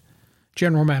peeved.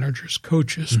 General managers,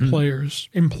 coaches, players,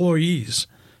 employees,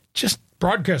 just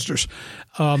broadcasters.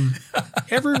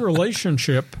 Every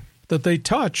relationship that they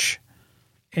touch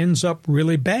ends up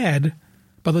really bad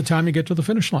by the time you get to the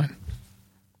finish line.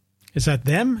 Is that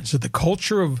them? Is it the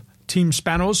culture of Team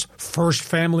Spanos, first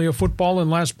family of football in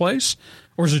last place?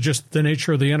 Or is it just the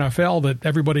nature of the NFL that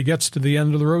everybody gets to the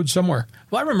end of the road somewhere?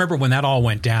 Well, I remember when that all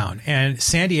went down, and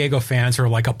San Diego fans are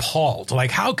like appalled.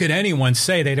 Like, how could anyone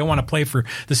say they don't want to play for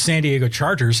the San Diego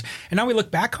Chargers? And now we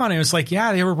look back on it, and it's like,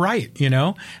 yeah, they were right,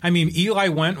 I mean, Eli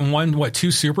went and won,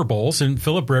 2 Super Bowls, and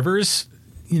Phillip Rivers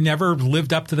never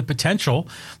lived up to the potential,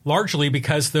 largely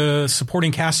because the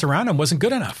supporting cast around him wasn't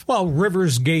good enough. Well,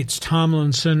 Rivers, Gates,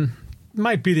 Tomlinson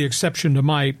might be the exception to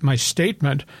my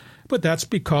statement, but that's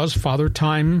because Father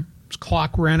Time's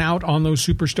clock ran out on those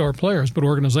superstar players. But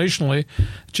organizationally,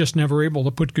 just never able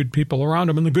to put good people around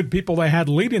them. And the good people they had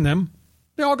leading them,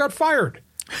 they all got fired.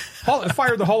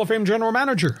 Fired the Hall of Fame general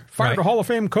manager. Fired a Hall of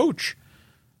Fame coach.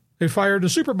 They fired a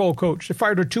Super Bowl coach. They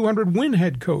fired a 200-win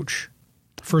head coach.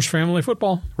 First family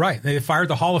football. Right. They fired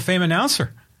the Hall of Fame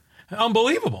announcer.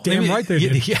 Unbelievable. Damn right they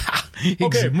did. Yeah.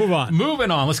 Okay, move on.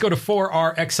 Moving on. Let's go to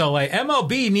 4RXLA.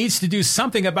 MLB needs to do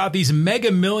something about these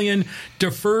mega million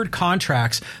deferred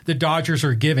contracts the Dodgers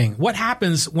are giving. What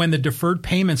happens when the deferred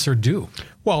payments are due?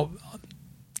 Well,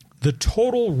 the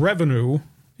total revenue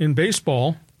in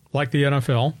baseball, like the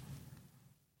NFL,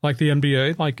 like the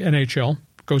NBA, like NHL,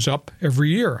 goes up every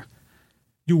year.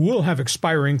 You will have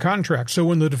expiring contracts. So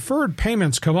when the deferred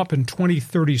payments come up in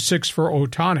 2036 for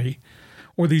Ohtani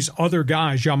or these other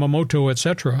guys, Yamamoto,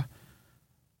 etc.,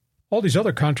 all these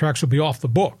other contracts will be off the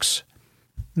books.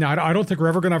 Now, I don't think we're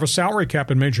ever going to have a salary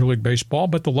cap in Major League Baseball,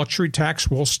 but the luxury tax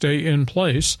will stay in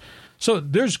place. So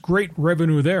there's great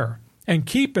revenue there. And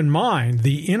keep in mind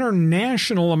the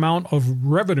international amount of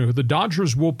revenue the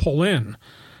Dodgers will pull in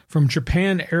from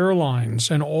Japan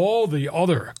Airlines and all the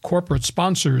other corporate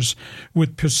sponsors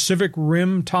with Pacific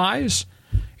Rim ties.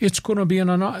 It's going to be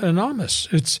enormous.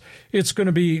 It's going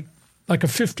to be like a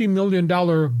 $50 million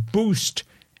boost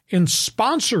in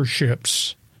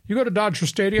sponsorships. You go to Dodger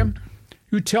Stadium,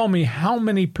 you tell me how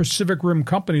many Pacific Rim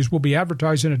companies will be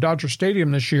advertising at Dodger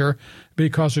Stadium this year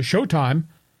because of Showtime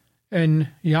and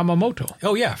Yamamoto.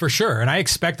 Oh, yeah, for sure. And I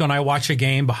expect when I watch a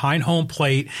game behind home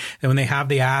plate and when they have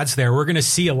the ads there, we're going to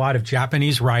see a lot of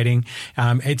Japanese writing.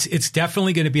 It's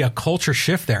definitely going to be a culture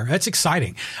shift there. That's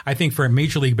exciting, I think, for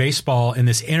Major League Baseball and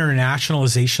this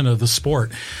internationalization of the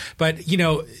sport. But, you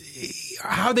know,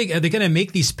 how are they going to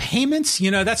make these payments? You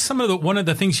know, that's one of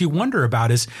the things you wonder about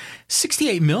is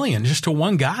 $68 million just to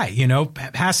one guy, you know,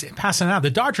 passing out. The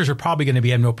Dodgers are probably going to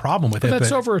have no problem with it.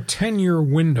 That's over a 10-year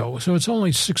window, so it's only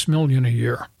 $6 million a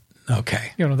year.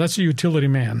 Okay. You know, that's a utility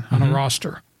man on a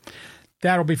roster.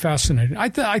 That'll be fascinating. I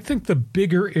think the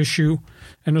bigger issue,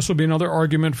 and this will be another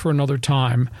argument for another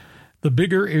time, the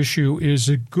bigger issue is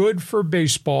it good for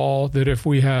baseball that if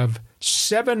we have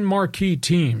 7 marquee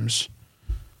teams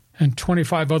and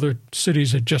 25 other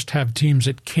cities that just have teams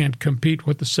that can't compete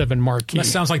with the 7 marquee. That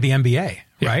sounds like the NBA,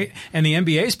 right? Yeah. And the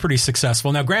NBA is pretty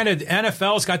successful. Now, granted,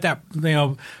 NFL's got that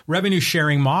revenue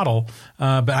sharing model,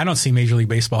 but I don't see Major League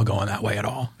Baseball going that way at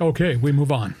all. Okay, we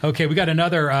move on. Okay, we got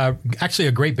another, actually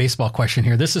a great baseball question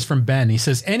here. This is from Ben. He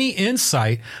says, any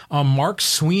insight on Mark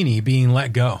Sweeney being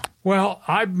let go? Well,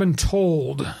 I've been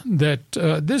told that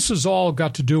this has all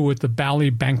got to do with the Bally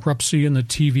bankruptcy and the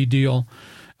TV deal.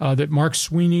 That Mark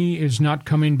Sweeney is not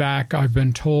coming back. I've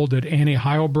been told that Annie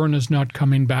Heilbrunn is not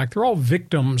coming back. They're all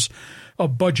victims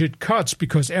of budget cuts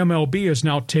because MLB has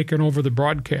now taken over the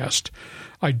broadcast.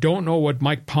 I don't know what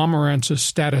Mike Pomerantz's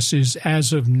status is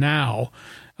as of now,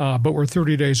 but we're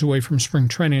 30 days away from spring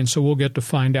training, so we'll get to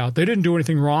find out. They didn't do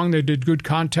anything wrong. They did good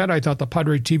content. I thought the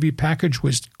Padre TV package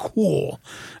was cool.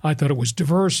 I thought it was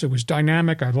diverse. It was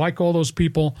dynamic. I like all those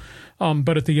people.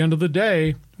 But at the end of the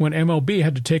day, when MLB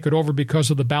had to take it over because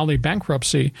of the Bally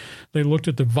bankruptcy, they looked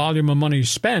at the volume of money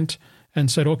spent and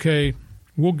said, okay,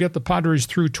 we'll get the Padres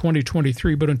through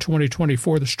 2023, but in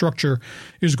 2024, the structure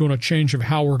is going to change of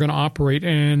how we're going to operate,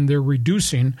 and they're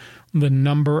reducing the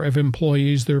number of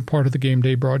employees that are part of the game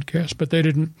day broadcast. But they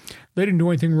didn't do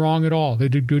anything wrong at all. They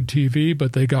did good TV,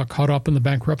 but they got caught up in the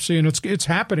bankruptcy, and it's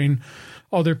happening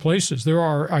other places.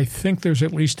 I think there's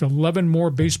at least 11 more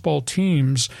baseball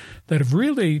teams that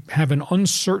have an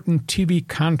uncertain TV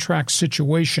contract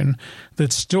situation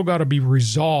that's still got to be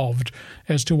resolved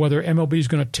as to whether MLB is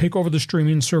going to take over the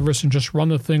streaming service and just run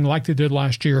the thing like they did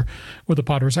last year with the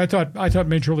Padres. I thought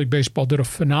Major League Baseball did a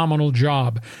phenomenal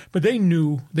job, but they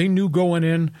knew going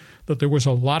in that there was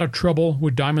a lot of trouble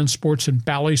with Diamond Sports and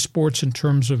Bally Sports in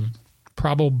terms of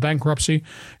probable bankruptcy,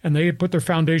 and they had put their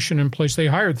foundation in place. They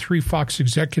hired 3 Fox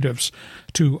executives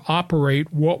to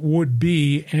operate what would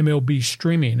be MLB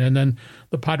streaming, and then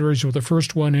the Padres were the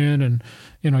first one in, and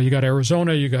you got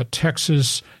Arizona, you got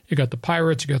Texas, you got the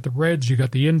Pirates, you got the Reds, you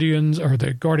got the Indians or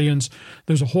the Guardians.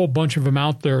 There's a whole bunch of them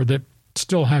out there that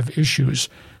still have issues.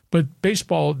 But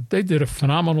baseball, they did a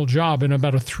phenomenal job in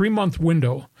about a 3-month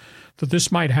window that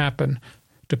this might happen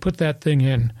to put that thing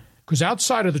in. Because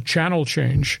outside of the channel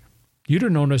change, you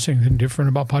didn't notice anything different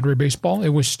about Padre baseball. It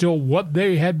was still what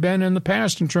they had been in the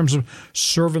past in terms of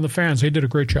serving the fans. They did a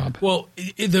great job. Well,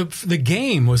 the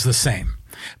game was the same.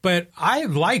 But I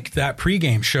liked that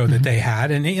pregame show that they had,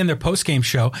 and in their postgame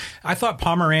show, I thought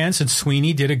Pomerantz and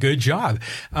Sweeney did a good job.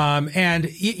 And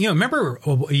remember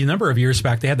a number of years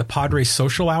back, they had the Padres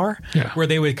Social Hour, where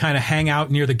they would kind of hang out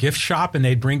near the gift shop, and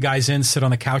they'd bring guys in, sit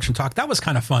on the couch, and talk. That was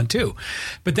kind of fun too.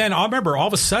 But then I remember all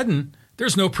of a sudden,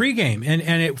 there's no pregame,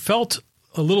 and it felt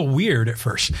a little weird at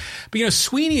first. But,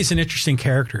 Sweeney is an interesting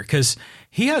character because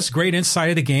he has great insight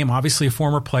of the game. Obviously, a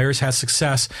former player has had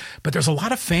success, but there's a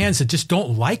lot of fans that just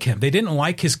don't like him. They didn't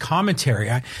like his commentary.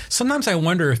 Sometimes I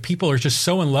wonder if people are just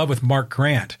so in love with Mark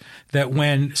Grant that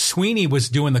when Sweeney was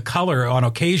doing the color on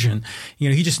occasion,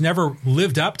 he just never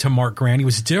lived up to Mark Grant. He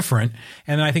was different,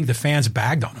 and I think the fans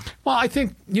bagged on him. Well, I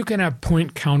think you can have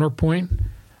point, counterpoint.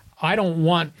 I don't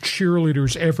want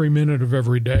cheerleaders every minute of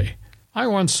every day. I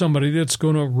want somebody that's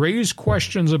going to raise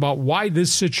questions about why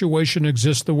this situation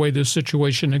exists the way this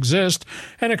situation exists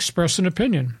and express an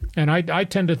opinion. And I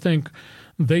tend to think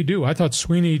they do. I thought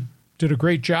Sweeney did a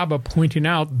great job of pointing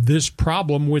out this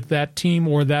problem with that team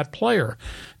or that player.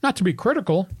 Not to be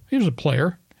critical. He was a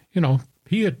player. He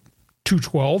hit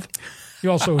 212. He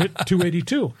also hit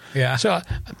 282. Yeah. So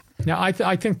now I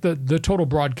think the total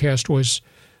broadcast was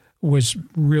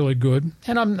really good.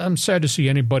 And I'm sad to see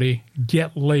anybody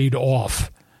get laid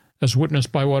off, as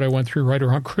witnessed by what I went through right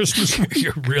around Christmas.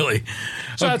 You're really.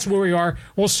 So that's where we are.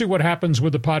 We'll see what happens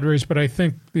with the Padres, but I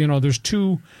think, there's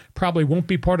two probably won't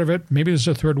be part of it. Maybe there's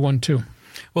a third one too.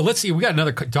 Well, let's see. We got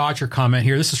another Dodger comment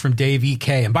here. This is from Dave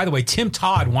EK. And by the way, Tim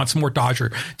Todd wants more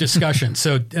Dodger discussion.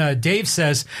 So Dave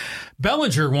says,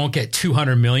 Bellinger won't get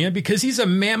 $200 million because he's a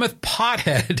mammoth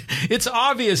pothead. It's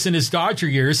obvious in his Dodger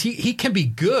years. He can be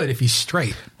good if he's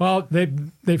straight. Well,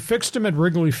 they fixed him at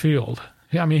Wrigley Field.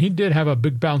 I mean, he did have a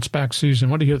big bounce back season.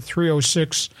 What did he hit?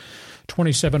 306,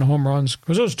 27 home runs.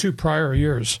 Because those 2 prior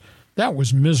years, that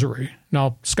was misery.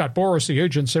 Now, Scott Boras, the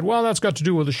agent, said, well, that's got to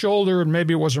do with the shoulder and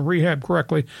maybe it wasn't rehabbed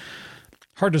correctly.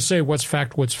 Hard to say what's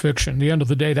fact, what's fiction. At the end of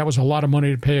the day, that was a lot of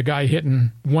money to pay a guy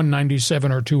hitting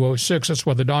 197 or 206. That's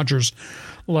why the Dodgers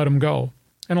let him go.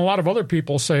 And a lot of other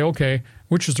people say, okay,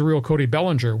 which is the real Cody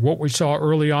Bellinger? What we saw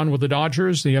early on with the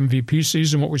Dodgers, the MVP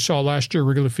season, what we saw last year at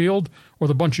Wrigley Field, or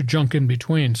the bunch of junk in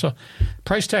between. So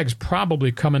price tag's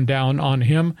probably coming down on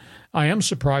him. I am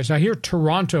surprised. I hear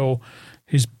Toronto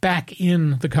is back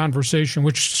in the conversation,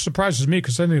 which surprises me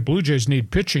because I think the Blue Jays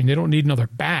need pitching. They don't need another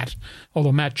bat,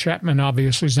 although Matt Chapman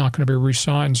obviously is not going to be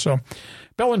re-signed. So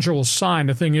Bellinger will sign.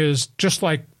 The thing is, just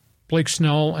like Blake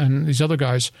Snell and these other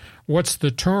guys, what's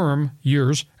the term,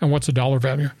 years, and what's the dollar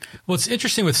value? Well, it's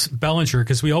interesting with Bellinger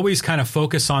because we always kind of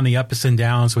focus on the ups and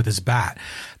downs with his bat.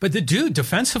 But the dude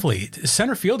defensively,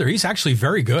 center fielder, he's actually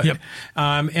very good. Yep.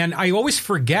 And I always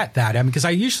forget that because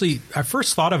I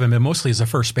first thought of him mostly as a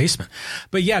first baseman.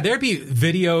 But yeah, there'd be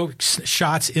video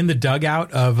shots in the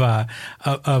dugout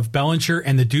of Bellinger,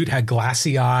 and the dude had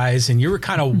glassy eyes, and you were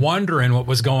kind of wondering what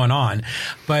was going on.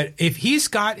 But if he's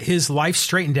got his life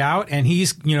straightened out and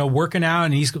he's working out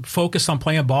and he's focused on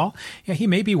playing ball, yeah, he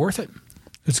may be worth it.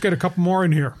 Let's get a couple more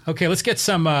in here. Okay, let's get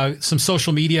some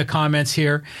social media comments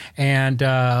here. And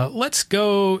let's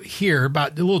go here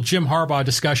about a little Jim Harbaugh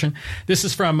discussion. This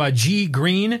is from G.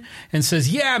 Green and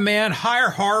says, yeah, man,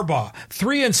 hire Harbaugh.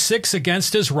 3-6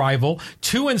 against his rival,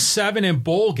 2-7 in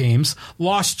bowl games,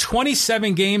 lost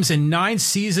 27 games in 9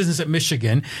 seasons at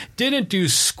Michigan, didn't do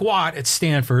squat at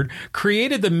Stanford,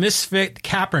 created the misfit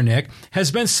Kaepernick, has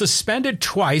been suspended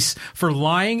twice for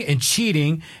lying and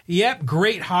cheating. Yep,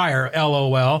 great hire,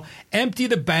 LOL. Empty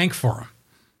the bank for him.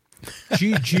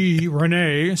 G.G.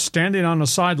 Renee standing on the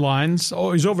sidelines.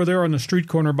 Oh, he's over there on the street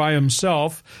corner by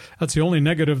himself. That's the only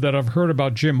negative that I've heard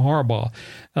about Jim Harbaugh.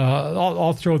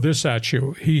 I'll throw this at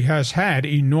you. He has had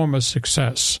enormous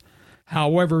success.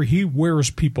 However, he wears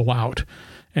people out.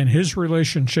 And his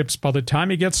relationships, by the time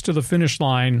he gets to the finish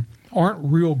line, aren't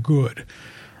real good.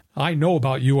 I know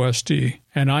about USD,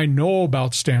 and I know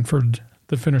about Stanford,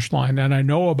 the finish line, and I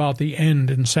know about the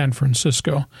end in San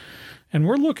Francisco. And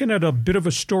we're looking at a bit of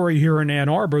a story here in Ann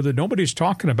Arbor that nobody's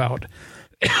talking about.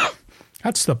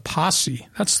 That's the posse.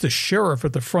 That's the sheriff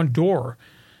at the front door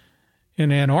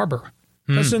in Ann Arbor.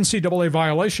 Those NCAA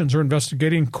violations are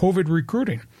investigating COVID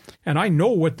recruiting. And I know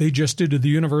what they just did to the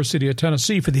University of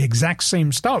Tennessee for the exact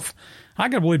same stuff. I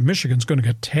can't believe Michigan's going to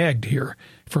get tagged here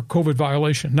for COVID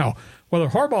violation. Now, whether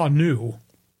Harbaugh knew,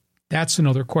 that's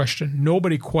another question.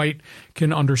 Nobody quite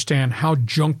can understand how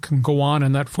junk can go on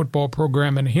in that football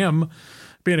program, and him,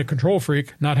 being a control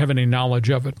freak, not having any knowledge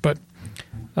of it. But,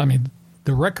 I mean,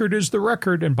 the record is the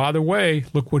record. And by the way,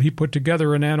 look what he put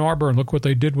together in Ann Arbor, and look what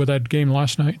they did with that game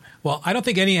last night. Well, I don't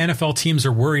think any NFL teams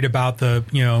are worried about the,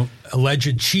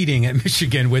 alleged cheating at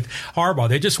Michigan with Harbaugh.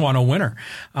 They just want a winner.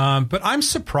 But I'm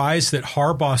surprised that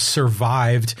Harbaugh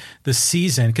survived the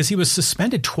season because he was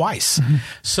suspended twice. Mm-hmm.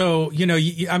 So,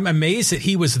 I'm amazed that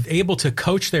he was able to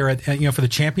coach there at for the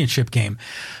championship game.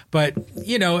 But,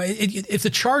 if the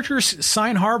Chargers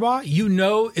sign Harbaugh,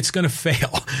 it's going to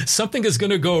fail. Something is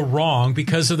going to go wrong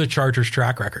because of the Chargers'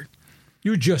 track record.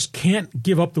 You just can't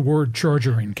give up the word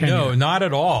chargering, can you? No, not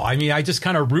at all. I mean, I just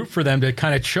kind of root for them to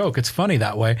kind of choke. It's funny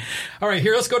that way. All right,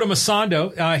 here, let's go to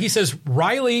Masando. He says,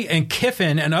 Riley and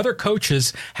Kiffin and other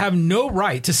coaches have no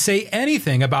right to say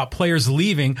anything about players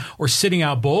leaving or sitting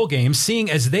out bowl games, seeing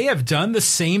as they have done the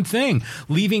same thing,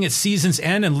 leaving at season's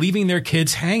end and leaving their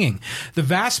kids hanging. The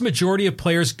vast majority of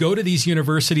players go to these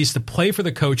universities to play for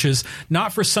the coaches,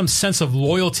 not for some sense of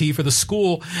loyalty for the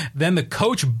school. Then the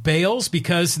coach bails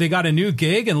because they got a new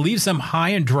gig and leaves them high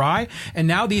and dry. And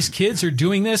now these kids are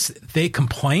doing this. They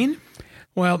complain?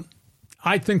 Well,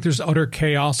 I think there's utter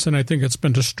chaos, and I think it's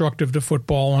been destructive to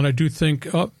football. And I do think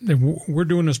we're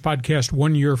doing this podcast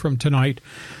 1 year from tonight.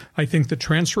 I think the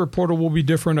transfer portal will be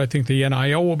different. I think the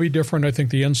NIL will be different. I think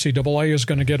the NCAA is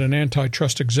going to get an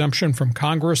antitrust exemption from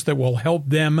Congress that will help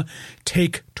them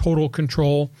take total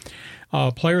control.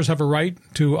 Players have a right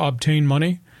to obtain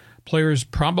money. Players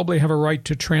probably have a right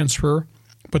to transfer.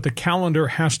 But the calendar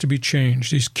has to be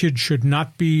changed. These kids should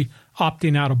not be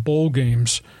opting out of bowl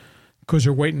games because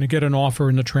they're waiting to get an offer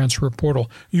in the transfer portal.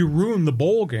 You ruin the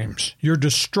bowl games. You're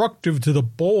destructive to the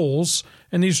bowls,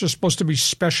 and these are supposed to be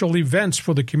special events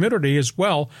for the community as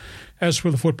well as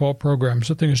for the football programs.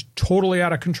 The thing is totally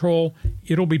out of control.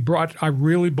 It'll be brought, I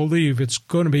really believe it's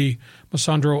going to be,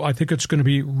 Masandro, I think it's going to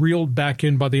be reeled back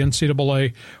in by the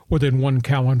NCAA within one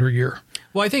calendar year.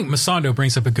 Well, I think Masando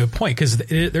brings up a good point because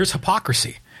there's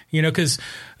hypocrisy, because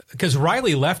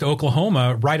Riley left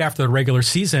Oklahoma right after the regular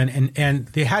season, and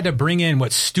they had to bring in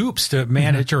Stoops to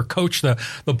manage or coach the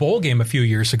bowl game a few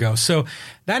years ago. So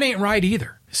that ain't right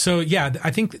either. So, yeah,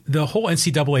 I think the whole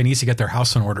NCAA needs to get their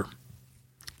house in order.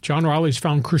 John Riley's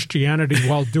found Christianity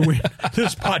while doing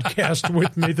this podcast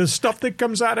with me. The stuff that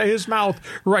comes out of his mouth,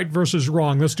 right versus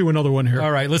wrong. Let's do another one here.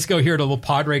 All right, let's go here to a little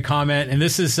Padre comment. And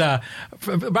this is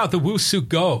about the Wusuk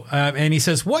Go. And he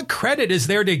says, what credit is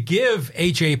there to give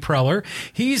A.J. Preller?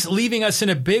 He's leaving us in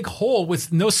a big hole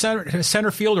with no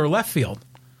center field or left field.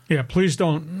 Yeah, please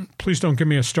don't give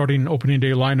me a starting opening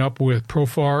day lineup with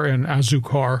Profar and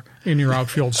Azukar in your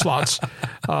outfield slots.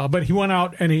 But he went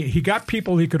out and he got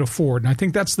people he could afford, and I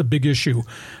think that's the big issue.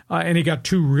 And he got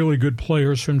two really good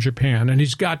players from Japan, and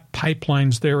he's got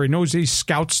pipelines there. He knows these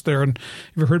scouts there, and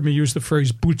you've heard me use the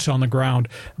phrase boots on the ground.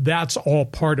 That's all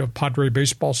part of Padre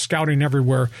baseball, scouting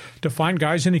everywhere to find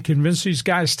guys, and he convinced these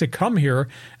guys to come here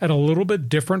at a little bit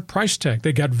different price tag.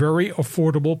 They got very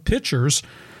affordable pitchers.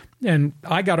 And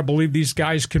I got to believe these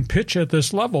guys can pitch at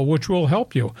this level, which will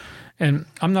help you. And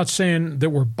I'm not saying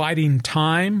that we're biding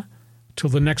time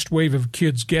till the next wave of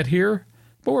kids get here,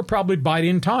 but we're probably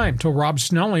biding time till Rob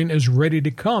Snelling is ready to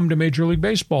come to Major League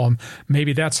Baseball.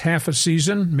 Maybe that's half a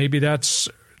season. Maybe that's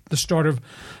the start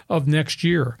of next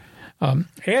year.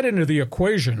 Add into the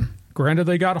equation, granted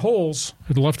they got holes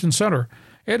at left and center,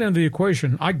 add into the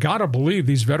equation, I got to believe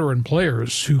these veteran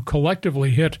players who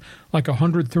collectively hit like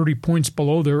 130 points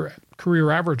below their career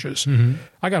averages,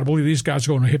 I got to believe these guys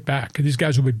are going to hit back. These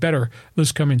guys will be better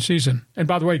this coming season. And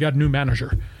by the way, you got a new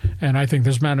manager. And I think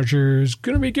this manager is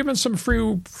going to be given some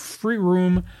free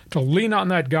room to lean on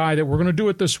that guy that we're going to do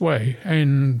it this way.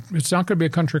 And it's not going to be a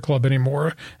country club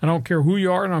anymore. I don't care who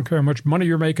you are. I don't care how much money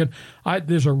you're making.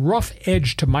 There's a rough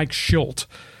edge to Mike Schilt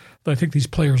that I think these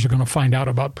players are going to find out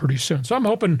about pretty soon. So I'm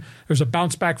hoping there's a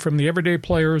bounce back from the everyday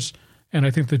players, and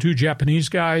I think the two Japanese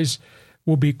guys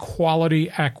will be quality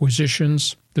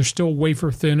acquisitions. They're still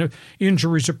wafer thin.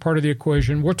 Injuries are part of the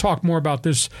equation. We'll talk more about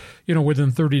this,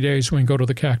 within 30 days when we go to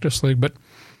the Cactus League. But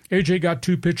AJ got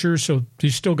two pitchers, so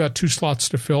he's still got two slots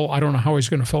to fill. I don't know how he's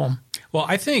going to fill them. Well,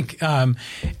 I think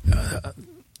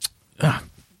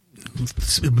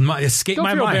escape Don't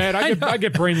my feel mind. bad. I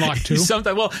get brain locked too.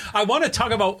 Well, I want to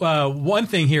talk about one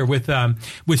thing here with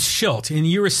Schilt, and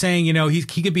you were saying he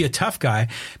could be a tough guy,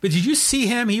 but did you see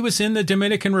him? He was in the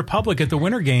Dominican Republic at the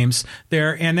Winter Games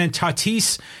there, and then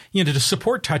Tatis, to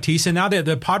support Tatis, and now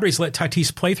the Padres let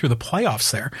Tatis play through the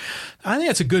playoffs there. I think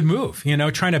that's a good move.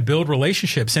 Trying to build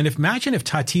relationships, and imagine if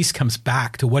Tatis comes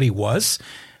back to what he was,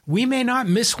 we may not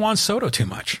miss Juan Soto too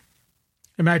much.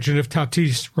 Imagine if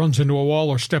Tatis runs into a wall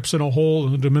or steps in a hole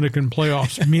in the Dominican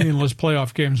playoffs, meaningless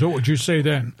playoff games. What would you say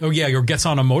then? Oh, yeah, or gets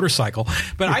on a motorcycle.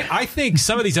 But I think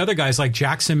some of these other guys like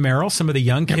Jackson Merrill, some of the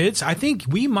young kids, I think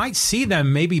we might see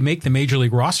them maybe make the Major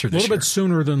League roster this year. A little bit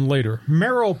sooner than later.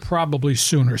 Merrill probably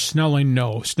sooner. Snelling,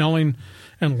 no. Snelling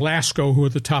and Lasko, who are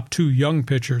the top two young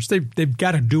pitchers, they've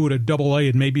got to do it at Double-A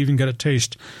and maybe even get a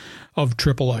taste of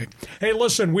AAA. Hey,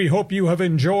 listen, we hope you have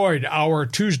enjoyed our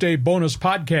Tuesday bonus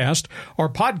podcast. Our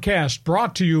podcast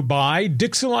brought to you by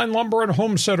Dixieline Lumber and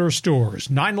Home Center Stores.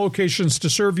 9 locations to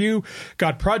serve you.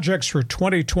 Got projects for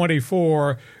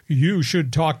 2024. You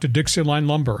should talk to Dixieline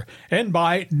Lumber. And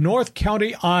by North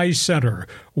County Eye Center.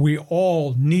 We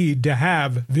all need to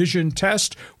have vision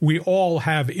tests. We all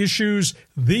have issues.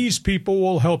 These people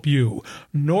will help you.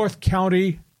 North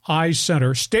County Eye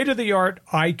Center, state-of-the-art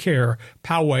eye care,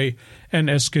 Poway and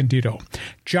Escondido.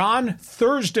 John,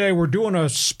 Thursday, we're doing a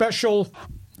special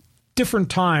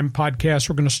different time podcast.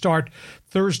 We're going to start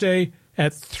Thursday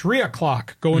at 3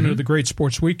 o'clock going into the Great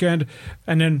Sports Weekend,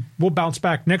 and then we'll bounce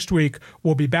back next week.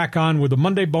 We'll be back on with a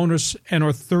Monday bonus and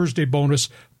our Thursday bonus,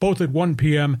 both at 1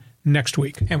 p.m. next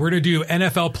week. And we're going to do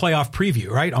NFL playoff preview,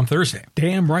 right, on Thursday.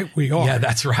 Damn right we are. Yeah,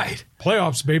 that's right.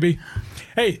 Playoffs, baby.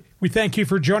 Hey, we thank you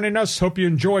for joining us. Hope you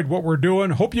enjoyed what we're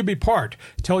doing. Hope you be part.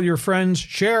 Tell your friends,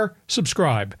 share,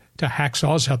 subscribe to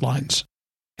Hacksaw's Headlines.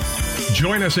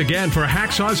 Join us again for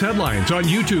Hacksaw's Headlines on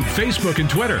YouTube, Facebook, and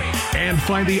Twitter. And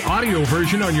find the audio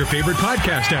version on your favorite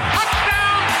podcast app.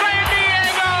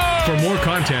 Touchdown, San Diego! For more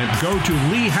content, go to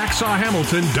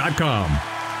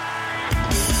LeeHacksawHamilton.com.